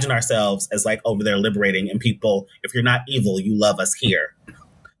imagine ourselves as like over there liberating, and people, if you're not evil, you love us here.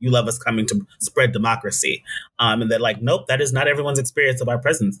 You love us coming to spread democracy. And that like, nope, that is not everyone's experience of our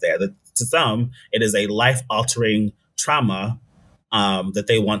presence there. That to some, it is a life-altering trauma that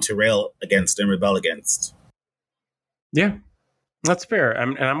they want to rail against and rebel against. Yeah, that's fair.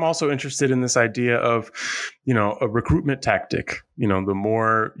 And I'm also interested in this idea of, a recruitment tactic. The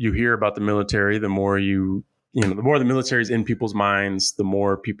more you hear about the military, the more the more the military is in people's minds, the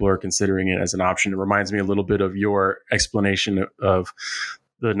more people are considering it as an option. It reminds me a little bit of your explanation of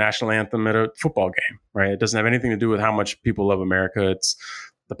the national anthem at a football game, right? It doesn't have anything to do with how much people love America. It's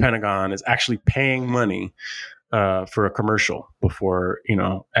the Pentagon is actually paying money for a commercial before,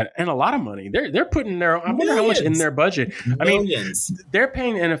 and a lot of money. They're putting I wonder how much in their budget. Millions. I mean, they're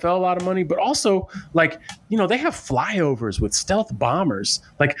paying the NFL a lot of money, but also like, they have flyovers with stealth bombers.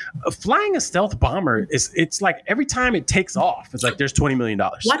 Like flying a stealth bomber it's like every time it takes off, it's like there's $20 million.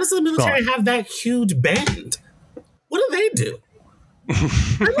 Why does the military have that huge band? What do they do?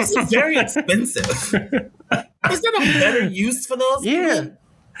 That must be very expensive. Is there a better use for those? Yeah.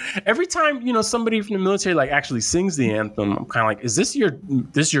 Every time, somebody from the military like actually sings the anthem, I'm kind of like, is this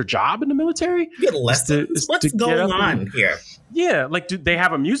your job in the military? You get lessons. What's going on here? Yeah. Like, do they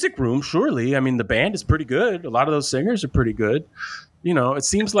have a music room? Surely. I mean, the band is pretty good. A lot of those singers are pretty good. It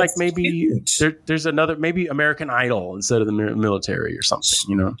seems like maybe there's another, maybe American Idol instead of the military or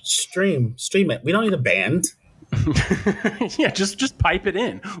something, Stream it. We don't need a band. Yeah, just pipe it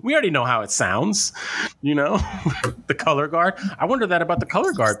in. We already know how it sounds, the color guard. I wonder that about the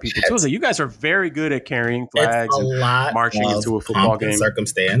color guard people too. So you guys are very good at carrying flags and marching into a football game.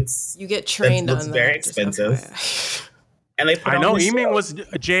 Circumstance. You get trained on that. It's very expensive. And I know Eaming was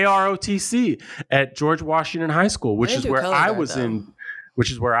a JROTC at George Washington High School, which is where I was in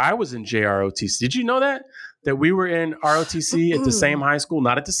JROTC. Did you know that we were in ROTC at the same high school?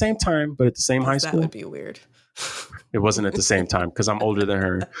 Not at the same time, but at the same high school. That would be weird. It wasn't at the same time because I'm older than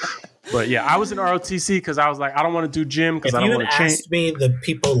her. But yeah, I was in ROTC because I was like, I don't want to do gym because I don't want to change. If you had asked me the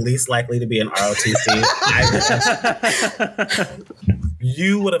people least likely to be in ROTC,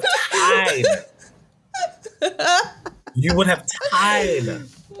 you would have tied. You would have tied.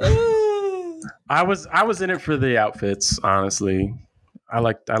 I was in it for the outfits, honestly. I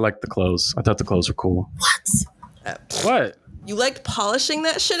liked the clothes. I thought the clothes were cool. What? You liked polishing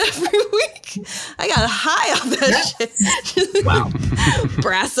that shit every week? I got high off that shit. Wow.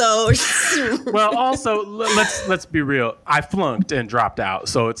 Brasso. Well, also, let's be real. I flunked and dropped out.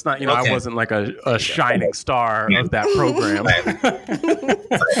 So it's not, I wasn't like a shining star of that program.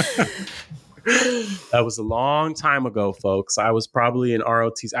 That was a long time ago, folks. I was probably in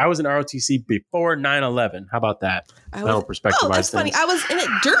ROTC. I was in ROTC before 9/11. How about that? That'll perspectivize that's things. Funny. I was in it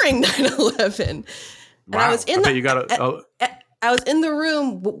during 9/11. Wow. And I was in I was in the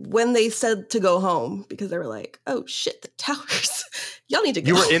room when they said to go home because they were like, "Oh shit, the towers! Y'all need to go."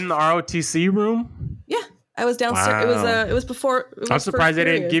 You were in the ROTC room? Yeah, I was downstairs. Wow. It was before. I'm surprised they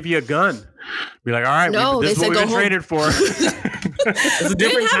didn't give you a gun. Be like, all right, this is what we've been traded for. It was a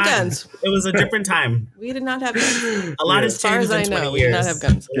different time. Guns. It was a different time. We did not have guns. A lot has changed in 20 years. We did not have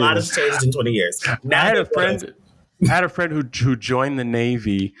guns. A lot has changed in 20 years. I had a friend who joined the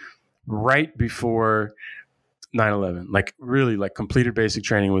Navy right before 9/11, like really like completed basic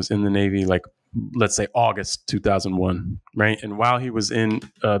training, was in the Navy like let's say August 2001, right? And while he was in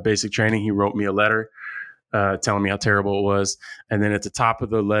basic training, he wrote me a letter telling me how terrible it was. And then at the top of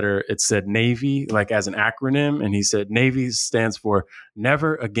the letter, it said Navy, like as an acronym. And he said, Navy stands for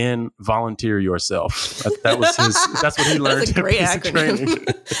Never Again Volunteer Yourself. That was that's what he learned. That's a great acronym.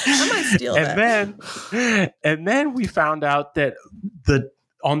 I might steal that. And then we found out that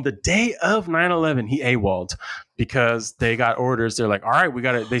on the day of 9/11, he AWOL'd because they got orders. They're like, all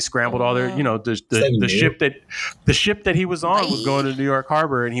right, they scrambled all their, the ship that he was on was going to New York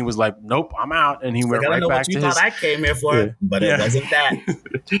Harbor. And he was like, nope, I'm out. And he went right back to his. I came here for, but it wasn't that.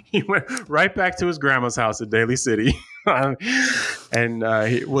 He went right back to his grandma's house in Daly City. And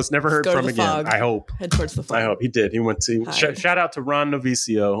he was never heard from again. Fog. I hope. Head towards the fog. I hope he did. He went to shout out to Ron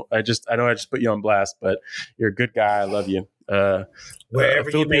Novicio. I know I just put you on blast, but you're a good guy. I love you. Wherever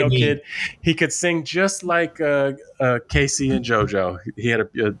you may be. Kid, he could sing just like Casey and JoJo. He had a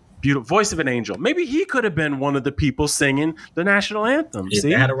beautiful voice of an angel. Maybe he could have been one of the people singing the national anthem. If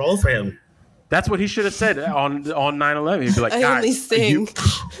they had a role for him. That's what he should have said on 9/11. He'd be like, I only sing.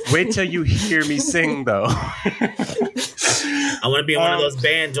 Wait till you hear me sing, though. I want to be in one of those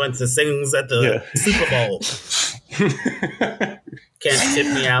band joints that sings at the Super Bowl. Can't tip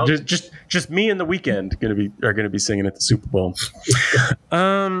me out. Just me and The Weeknd are gonna be singing at the Super Bowl.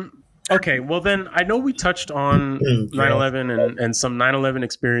 Okay, well then I know we touched on 9/11 and some 9/11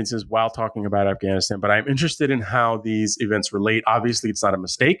 experiences while talking about Afghanistan, but I'm interested in how these events relate. Obviously, it's not a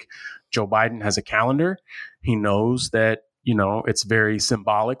mistake. Joe Biden has a calendar. He knows that, it's very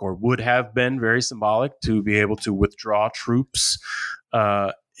symbolic, or would have been very symbolic, to be able to withdraw troops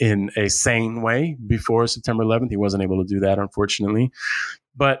in a sane way before September 11th. He wasn't able to do that, unfortunately.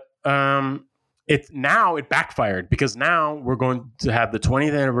 But it backfired, because now we're going to have the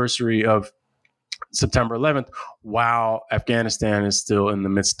 20th anniversary of September 11th while Afghanistan is still in the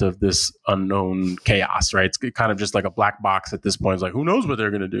midst of this unknown chaos, right? It's kind of just like a black box at this point. It's like, who knows what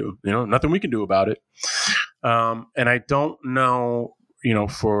they're going to do? Nothing we can do about it. And I don't know,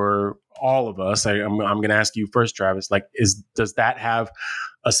 for all of us, I'm going to ask you first, Travis, like, does that have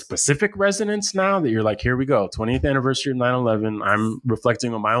a specific resonance now that you're like, here we go, 20th anniversary of 9/11. I'm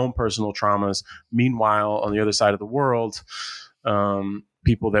reflecting on my own personal traumas. Meanwhile, on the other side of the world,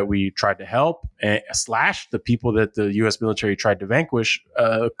 people that we tried to help / the people that the U.S. military tried to vanquish,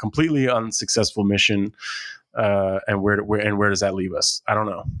 completely unsuccessful mission. And where does that leave us? I don't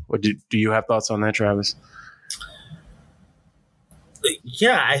know. Do you have thoughts on that, Travis?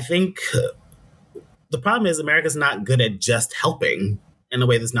 Yeah, I think the problem is America's not good at just helping in a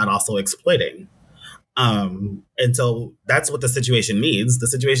way that's not also exploiting. And so that's what the situation needs. The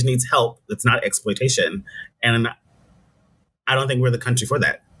situation needs help. It's not exploitation. And I don't think we're the country for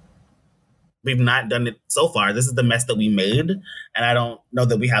that. We've not done it so far. This is the mess that we made. And I don't know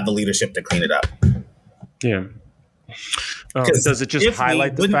that we have the leadership to clean it up. Yeah. Does it just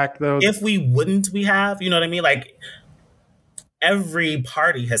highlight the fact, though? If we wouldn't, we have, you know what I mean? Like, every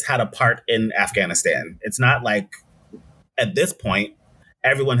party has had a part in Afghanistan. It's not like at this point,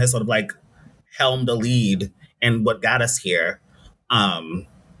 everyone has sort of like helmed a lead in what got us here.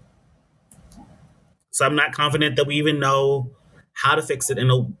 So I'm not confident that we even know how to fix it in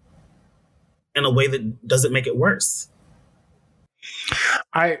a way that doesn't make it worse.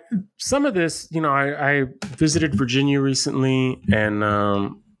 Some of this, I visited Virginia recently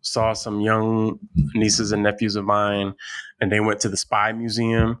and saw some young nieces and nephews of mine, and they went to the Spy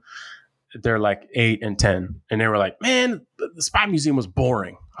Museum. They're like 8 and 10. And they were like, man, the Spy Museum was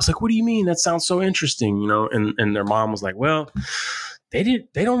boring. I was like, what do you mean? That sounds so interesting, And their mom was like, well, they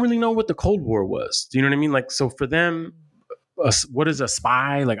don't really know what the Cold War was. Do you know what I mean? Like, so for them, what is a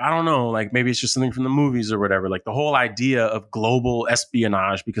spy? Like, I don't know. Like, maybe it's just something from the movies or whatever. Like, the whole idea of global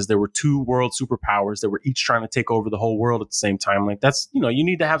espionage, because there were 2 world superpowers that were each trying to take over the whole world at the same time. Like, that's, you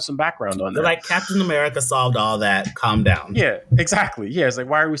need to have some background on that. Like, Captain America solved all that. Calm down. Yeah, exactly. Yeah, it's like,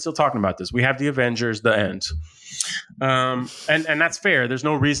 why are we still talking about this? We have the Avengers, the end. And that's fair. There's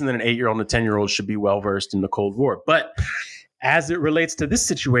no reason that an 8-year-old and a 10-year-old should be well-versed in the Cold War. But as it relates to this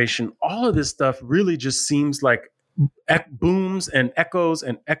situation, all of this stuff really just seems like booms and echoes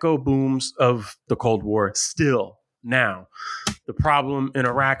and echo booms of the Cold War still now. The problem in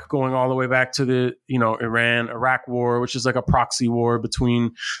Iraq going all the way back to the, Iran-Iraq war, which is like a proxy war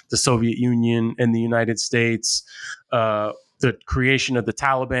between the Soviet Union and the United States. The creation of the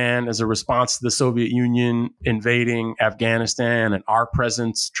Taliban as a response to the Soviet Union invading Afghanistan, and our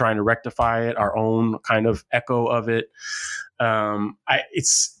presence trying to rectify it, our own kind of echo of it.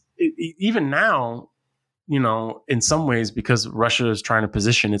 Even now, in some ways, because Russia is trying to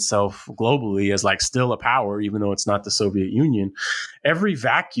position itself globally as like still a power, even though it's not the Soviet Union, every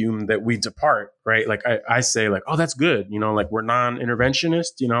vacuum that we depart, right? Like I say like, oh, that's good. Like we're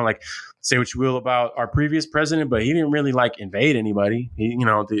non-interventionist, like say what you will about our previous president, but he didn't really like invade anybody. He,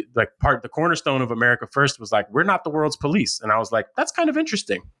 the cornerstone of America First was like, we're not the world's police. And I was like, that's kind of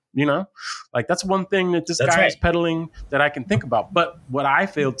interesting. Like that's one thing that this guy is peddling that I can think about. But what I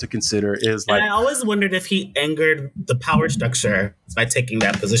failed to consider is like, and I always wondered if he angered the power structure by taking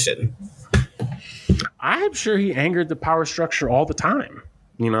that position. I'm sure he angered the power structure all the time,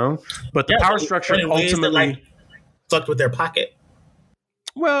 but the power structure ultimately fucked with their pocket.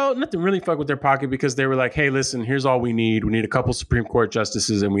 Well, nothing really fucked with their pocket because they were like, hey, listen, here's all we need. We need a couple Supreme Court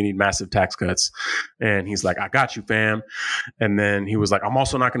justices and we need massive tax cuts. And he's like, I got you, fam. And then he was like, I'm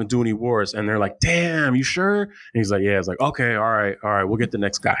also not going to do any wars. And they're like, damn, you sure? And he's like, yeah. It's like, okay, all right. We'll get the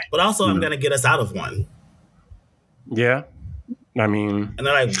next guy. But also, I'm going to get us out of one. Yeah. I mean. And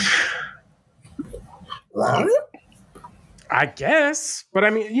they're like, what? I guess, but I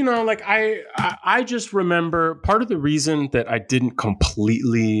mean, like I just remember part of the reason that I didn't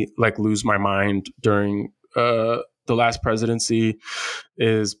completely like lose my mind during the last presidency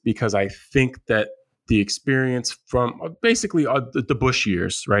is because I think that the experience from basically the Bush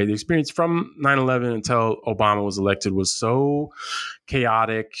years, right? The experience from 9/11 until Obama was elected was so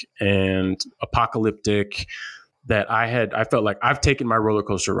chaotic and apocalyptic that I felt like I've taken my roller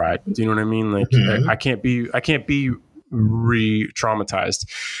coaster ride. Do you know what I mean? Like I can't be re-traumatized.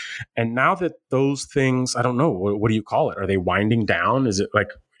 And now that those things, I don't know, what do you call it? Are they winding down? Is it like,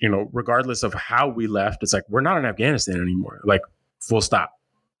 regardless of how we left, it's like, we're not in Afghanistan anymore. Like full stop.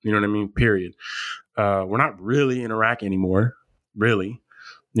 You know what I mean? Period. We're not really in Iraq anymore, really,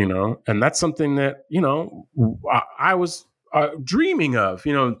 and that's something that, I was dreaming of,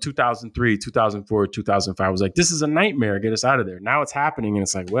 2003, 2004, 2005. I was like, this is a nightmare. Get us out of there. Now it's happening. And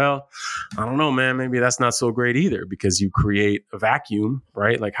it's like, well, I don't know, man. Maybe that's not so great either because you create a vacuum,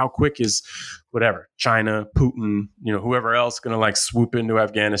 right? Like how quick is whatever, China, Putin, whoever else going to like swoop into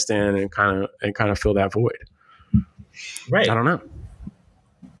Afghanistan and kind of fill that void. Right. I don't know.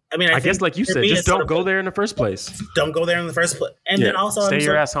 I mean, I guess like you said, just don't go there in the first place. Don't go there in the first place. And then also stay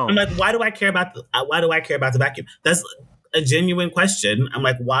your ass home. I'm like, why do I care about the vacuum? That's a genuine question. I'm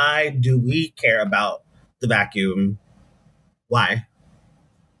like, why do we care about the vacuum? Why?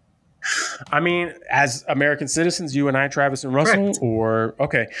 I mean, as American citizens, you and I, Travis and Russell,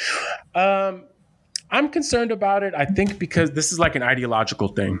 I'm concerned about it. I think because this is like an ideological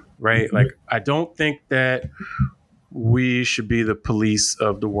thing, right? Mm-hmm. Like, I don't think that we should be the police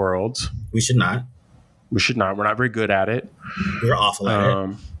of the world. We should not. We're not very good at it. We're awful at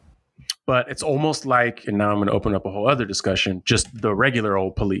it. But it's almost like, and now I'm going to open up a whole other discussion, just the regular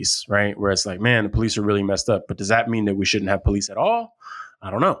old police, right? Where it's like, man, the police are really messed up. But does that mean that we shouldn't have police at all?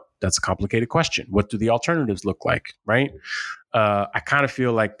 I don't know. That's a complicated question. What do the alternatives look like, right? I kind of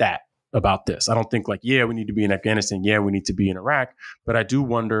feel like that about this. I don't think like, yeah, we need to be in Afghanistan. Yeah, we need to be in Iraq. But I do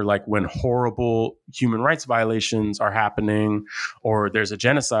wonder, like, when horrible human rights violations are happening or there's a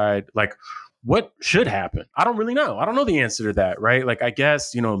genocide, like, what should happen? I don't really know. I don't know the answer to that, right? Like, I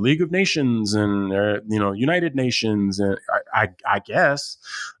guess, League of Nations and, United Nations, and I guess,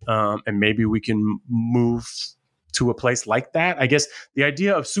 and maybe we can move to a place like that. I guess the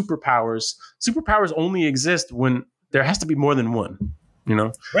idea of superpowers only exist when there has to be more than one,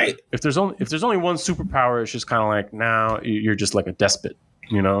 Right. If there's only one superpower, it's just kind of like, now you're just like a despot,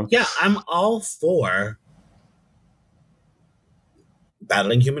 Yeah, I'm all for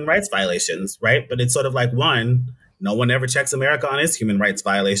battling human rights violations, right? But it's sort of like, one, no one ever checks America on its human rights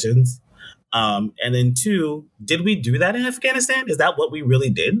violations. And then two, did we do that in Afghanistan? Is that what we really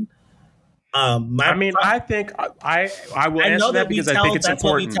did? I think I will answer that because I think it's that's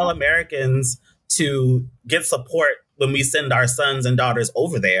important. What we tell Americans to get support when we send our sons and daughters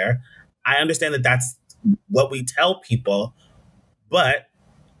over there. I understand that that's what we tell people, but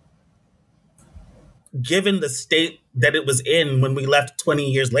given the state that it was in when we left 20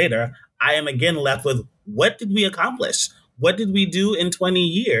 years later, I am again left with, what did we accomplish? What did we do in 20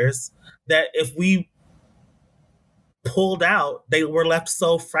 years that if we pulled out, they were left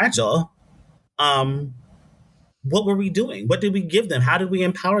so fragile? What were we doing? What did we give them? How did we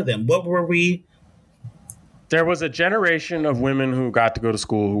empower them? What were we? There was a generation of women who got to go to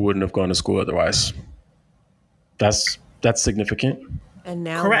school who wouldn't have gone to school otherwise. That's significant. And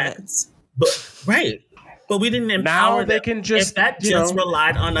now correct. But we didn't empower now they them. Can just, if that just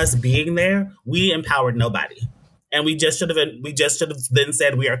relied on us being there, we empowered nobody. And we just should have then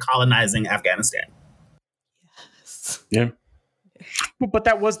said we are colonizing Afghanistan. Yes. Yeah. But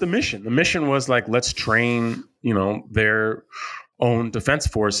that was the mission. The mission was like, let's train, their own defense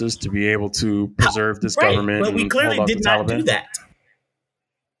forces to be able to preserve this government. But we clearly did not do that.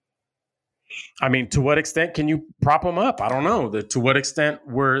 I mean, to what extent can you prop them up? I don't know. To what extent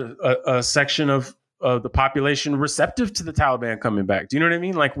were a section of the population receptive to the Taliban coming back? Do you know what I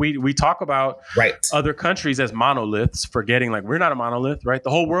mean? Like we talk about other countries as monoliths, forgetting like we're not a monolith, right?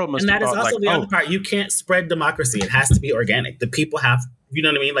 The whole world must. And that is also the other part. You can't spread democracy. It has to be organic. The people have, you know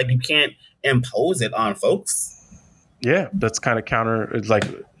what I mean? Like you can't impose it on folks. Yeah, that's kind of counter. It's like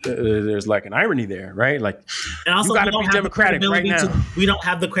there's like an irony there, right? Like, and also, you got to be democratic right now. We don't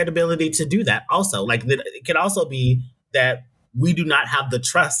have the credibility to do that. Also, like it could also be that we do not have the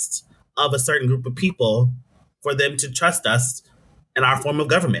trust of a certain group of people for them to trust us in our form of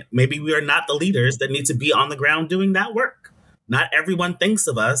government. Maybe we are not the leaders that need to be on the ground doing that work. Not everyone thinks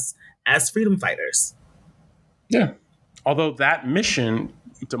of us as freedom fighters. Yeah, although that mission.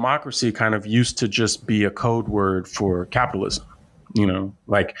 Democracy kind of used to just be a code word for capitalism,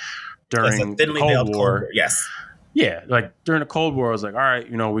 like during the Cold War. Yes. Yeah. Like during the Cold War, I was like, all right,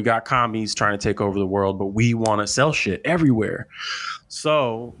 we got commies trying to take over the world, but we want to sell shit everywhere.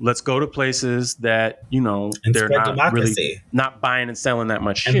 So let's go to places that, they're not really not buying and selling that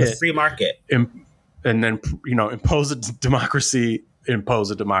much and shit. The free market. And then, impose a democracy,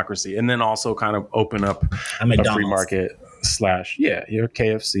 and then also kind of open up a free market. / your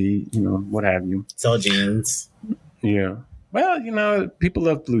KFC, what have you. Sell jeans. Yeah. Well, people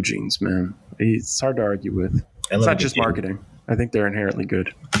love blue jeans, man. It's hard to argue with. It's not just marketing. I think they're inherently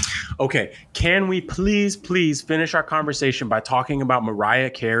good. Okay. Can we please finish our conversation by talking about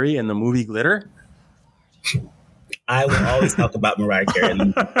Mariah Carey and the movie Glitter? I will always talk about Mariah Carey.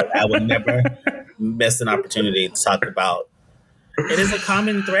 And I will never miss an opportunity to talk about. It is a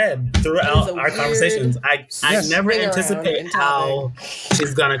common thread throughout our conversations. I never anticipate how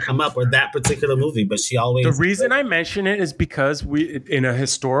she's going to come up with that particular movie, but she always... The reason I mention it is because in a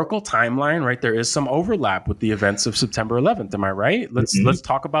historical timeline, right, there is some overlap with the events of September 11th. Am I right? Let's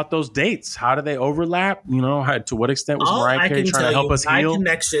talk about those dates. How do they overlap? To what extent was Mariah Carey trying to help us heal? My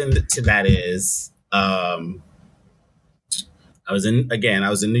connection to that is, I was in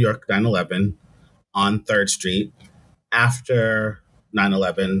New York, 9/11 on 3rd Street. After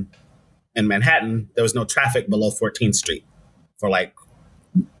 9/11 in Manhattan, there was no traffic below 14th Street for like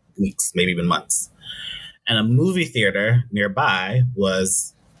weeks, maybe even months. And a movie theater nearby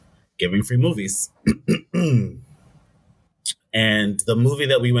was giving free movies. And the movie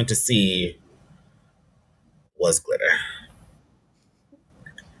that we went to see was Glitter.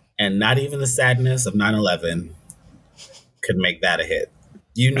 And not even the sadness of 9/11 could make that a hit.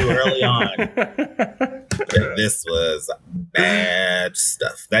 You knew early on that this was bad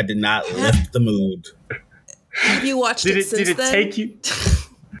stuff. That did not lift the mood. Have you watched it since then? Did it take you?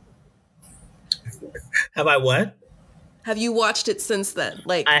 Have I what? Have you watched it since then?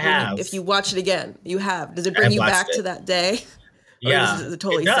 Like, I have. If you watch it again, you have. Does it bring you back to that day? Yeah, it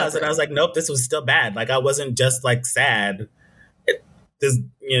totally does. Separate? And I was like, nope, this was still bad. Like, I wasn't just like sad.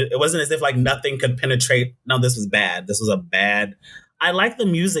 It wasn't as if like nothing could penetrate. No, this was bad. This was a bad. I like the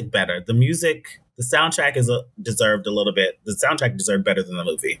music better. The soundtrack deserved a little bit. The soundtrack deserved better than the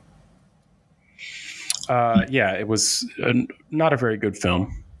movie. Yeah, it was not a very good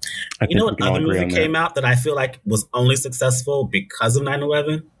film. You know what other movie came out that I feel like was only successful because of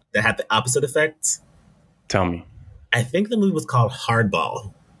 9/11 that had the opposite effect? Tell me. I think the movie was called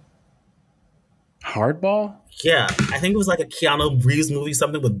Hardball. Hardball? Yeah, I think it was like a Keanu Reeves movie,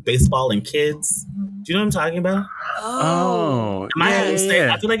 something with baseball and kids. Do you know what I'm talking about? Oh, I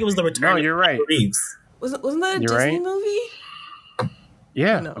feel like it was the return. No, you're right. Reeves. Wasn't that a Disney movie?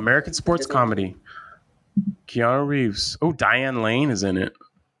 Yeah, no. American sports comedy. Keanu Reeves. Oh, Diane Lane is in it.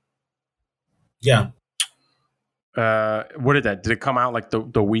 Yeah. What did it come out like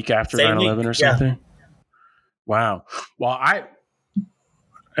the week after 9/11 or something? Yeah. Wow. Well, I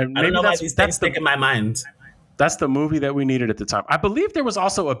don't know why these things stick in my mind. That's the movie that we needed at the time. I believe there was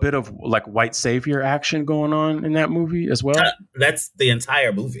also a bit of like white savior action going on in that movie as well. That's the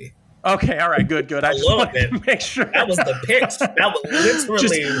entire movie. Okay, all right, good. I just wanted to make sure. That was the pitch. That was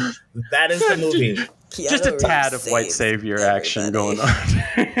literally, that is the movie. Just a tad of white savior action going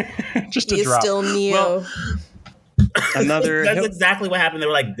on. Just a drop. Still Neo. Well, That's exactly what happened. They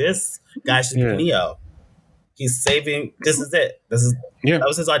were like, this guy should be Neo. He's saving. This is it. That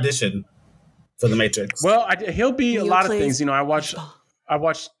was his audition for The Matrix. Well, he'll be a lot of things. I watched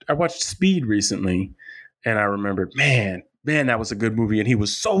Speed recently, and I remembered, man, that was a good movie, and he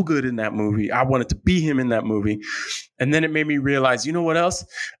was so good in that movie. I wanted to be him in that movie, and then it made me realize, you know what else?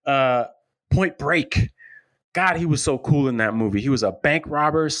 Point Break. God, he was so cool in that movie. He was a bank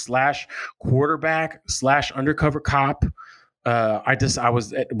robber / quarterback / undercover cop. When I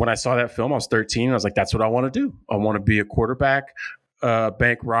saw that film, I was 13. I was like, that's what I want to do. I want to be a quarterback,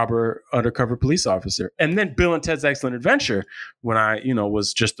 bank robber, undercover police officer. And then Bill and Ted's Excellent Adventure, when I,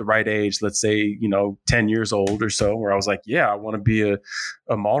 was just the right age, let's say, 10 years old or so, where I was like, yeah, I want to be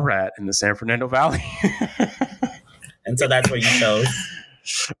a mall rat in the San Fernando Valley. And so that's what you chose.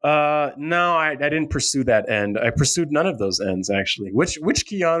 No, I didn't pursue that end. I pursued none of those ends, actually. Which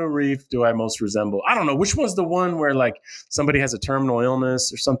Keanu Reeves do I most resemble? I don't know. Which one's the one where like somebody has a terminal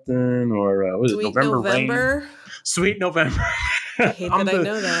illness or something, or was it November Rain? Sweet November. I hate that I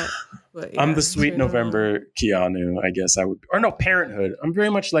know that. But yeah, I'm the Sweet November Keanu, I guess I would. Or no, Parenthood. I'm very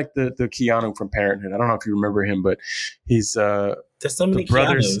much like the Keanu from Parenthood. I don't know if you remember him, but he's there's so many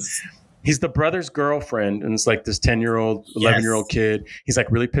brothers. He's the brother's girlfriend, and it's like this 10-year-old, 11-year-old kid. He's like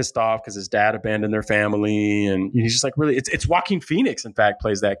really pissed off because his dad abandoned their family, and he's just like really. It's Joaquin Phoenix, in fact,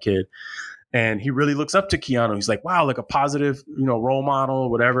 plays that kid, and he really looks up to Keanu. He's like, wow, like a positive, role model,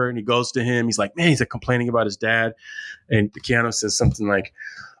 whatever. And he goes to him. He's like, man, he's like complaining about his dad, and Keanu says something like,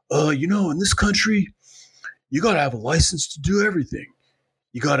 in this country, you got to have a license to do everything.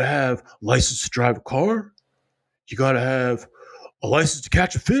 You got to have a license to drive a car. You got to have a license to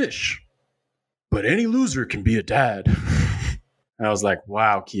catch a fish. But any loser can be a dad. And I was like,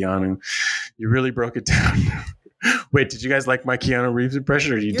 wow, Keanu, you really broke it down. Wait, did you guys like my Keanu Reeves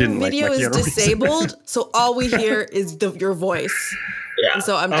impression, or you didn't like my Keanu Reeves? Your video is disabled, so all we hear is your voice. Yeah. And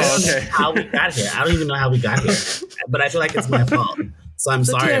so I'm just how we got here. I don't even know how we got here, but I feel like it's my fault. So I'm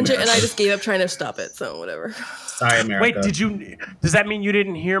sorry, tangent, and I just gave up trying to stop it. So whatever. Sorry, America. Wait, does that mean you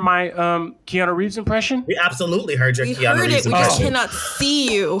didn't hear my Keanu Reeves impression? We absolutely heard your Keanu Reeves impression. We just cannot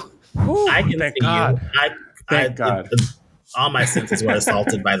see you. I can see God. you. Thank God. All my senses were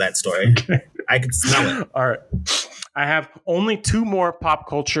assaulted by that story. I could smell it. All right. I have only 2 more pop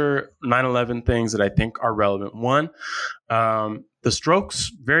culture 9/11 things that I think are relevant. One, the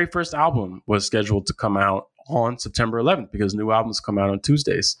Strokes' very first album was scheduled to come out on September 11th because new albums come out on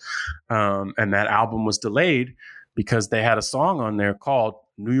Tuesdays. And that album was delayed because they had a song on there called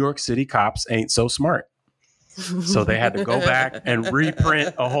New York City Cops Ain't So Smart. So they had to go back and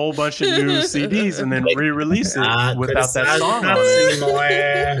reprint a whole bunch of new CDs and then re-release it without that song on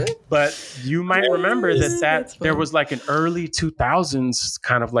it. But you might remember that there was like an early 2000s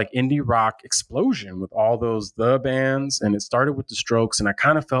kind of like indie rock explosion with all those the bands, and it started with the Strokes. And I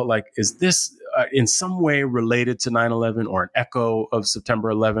kind of felt like, is this in some way related to 9/11 or an echo of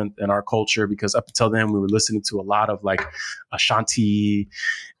September 11th in our culture? Because up until then, we were listening to a lot of like Ashanti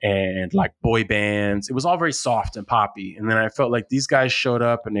and like boy bands. It was all very soft and poppy. And then I felt like these guys showed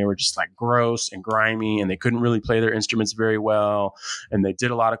up and they were just like gross and grimy, and they couldn't really play their instruments very well. And they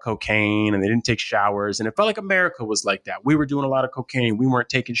did a lot of cocaine, and they didn't take showers. And it felt like America was like that. We were doing a lot of cocaine. We weren't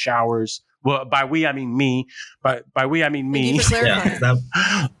taking showers. Well, by we, I mean me. By we, I mean me.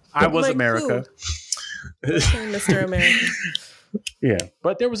 I was like America. Okay, Mr. America. Yeah,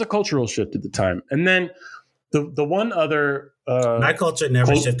 but there was a cultural shift at the time. And then the one other... my culture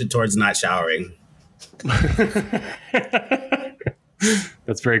never shifted towards not showering.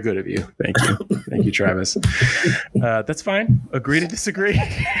 That's very good of you. Thank you. Thank you, Travis. That's fine. Agree to disagree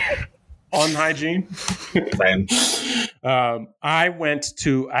on hygiene. Fine.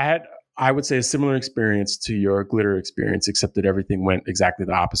 I would say a similar experience to your glitter experience, except that everything went exactly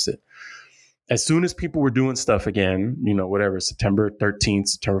the opposite. As soon as people were doing stuff again, September 13th,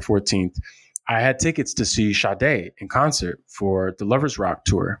 September 14th, I had tickets to see Sade in concert for the Lovers Rock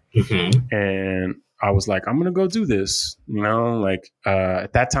tour. Mm-hmm. And I was like, I'm going to go do this.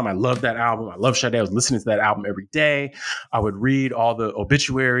 At that time, I loved that album. I love Sade. I was listening to that album every day. I would read all the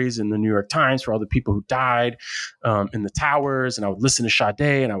obituaries in the New York Times for all the people who died in the towers. And I would listen to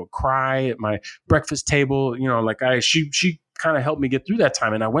Sade, and I would cry at my breakfast table. She kind of helped me get through that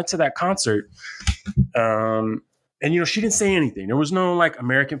time. And I went to that concert. And, she didn't say anything. There was no like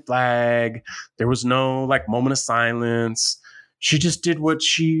American flag. There was no like moment of silence. She just did what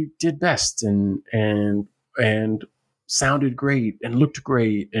she did best and sounded great and looked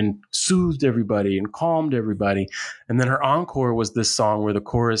great and soothed everybody and calmed everybody. And then her encore was this song where the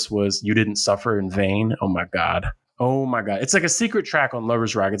chorus was, "You didn't suffer in vain." Oh my God. It's like a secret track on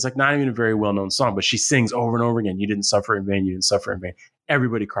Lovers Rock. It's like not even a very well-known song, but she sings over and over again, "You didn't suffer in vain. You didn't suffer in vain."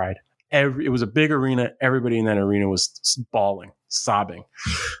 Everybody cried. It was a big arena. Everybody in that arena was bawling. sobbing.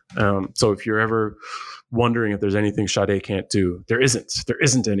 So if you're ever wondering if there's anything Sade can't do, there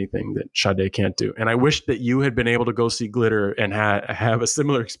isn't anything that Sade can't do. And I wish that you had been able to go see Glitter and have a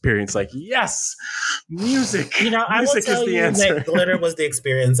similar experience. Like, yes, music. You know, I will tell you that Glitter was the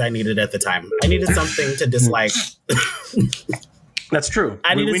experience I needed at the time. I needed something to dislike. That's true.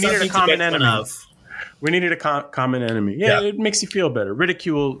 We needed a common enemy. We needed a common enemy. Yeah, it makes you feel better.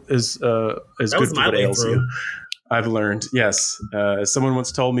 Ridicule is good for what ails you. I've learned, yes. As someone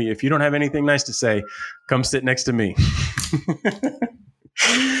once told me, if you don't have anything nice to say, come sit next to me.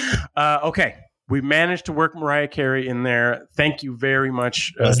 Okay, we managed to work Mariah Carey in there. Thank you very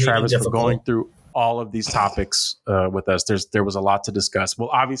much, Travis, for going through all of these topics with us. There was a lot to discuss. We'll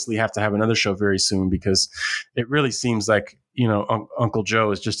obviously have to have another show very soon because it really seems like, you know, Uncle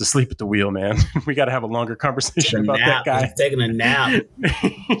Joe is just asleep at the wheel, man. We got to have a longer conversation about that guy. He's taking a nap.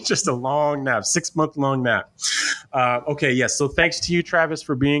 Just a long nap, 6-month long nap. Okay, yes. So thanks to you, Travis,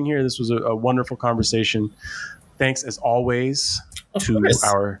 for being here. This was a wonderful conversation. Thanks, as always, to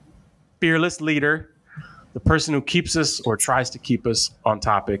our fearless leader, the person who keeps us or tries to keep us on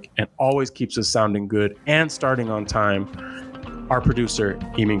topic and always keeps us sounding good and starting on time, our producer,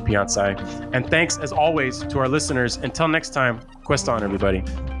 Yiming Piazzai. And thanks, as always, to our listeners. Until next time, Quest On, everybody.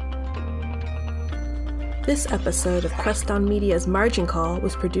 This episode of Quest On Media's Margin Call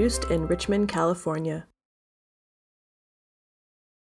was produced in Richmond, California.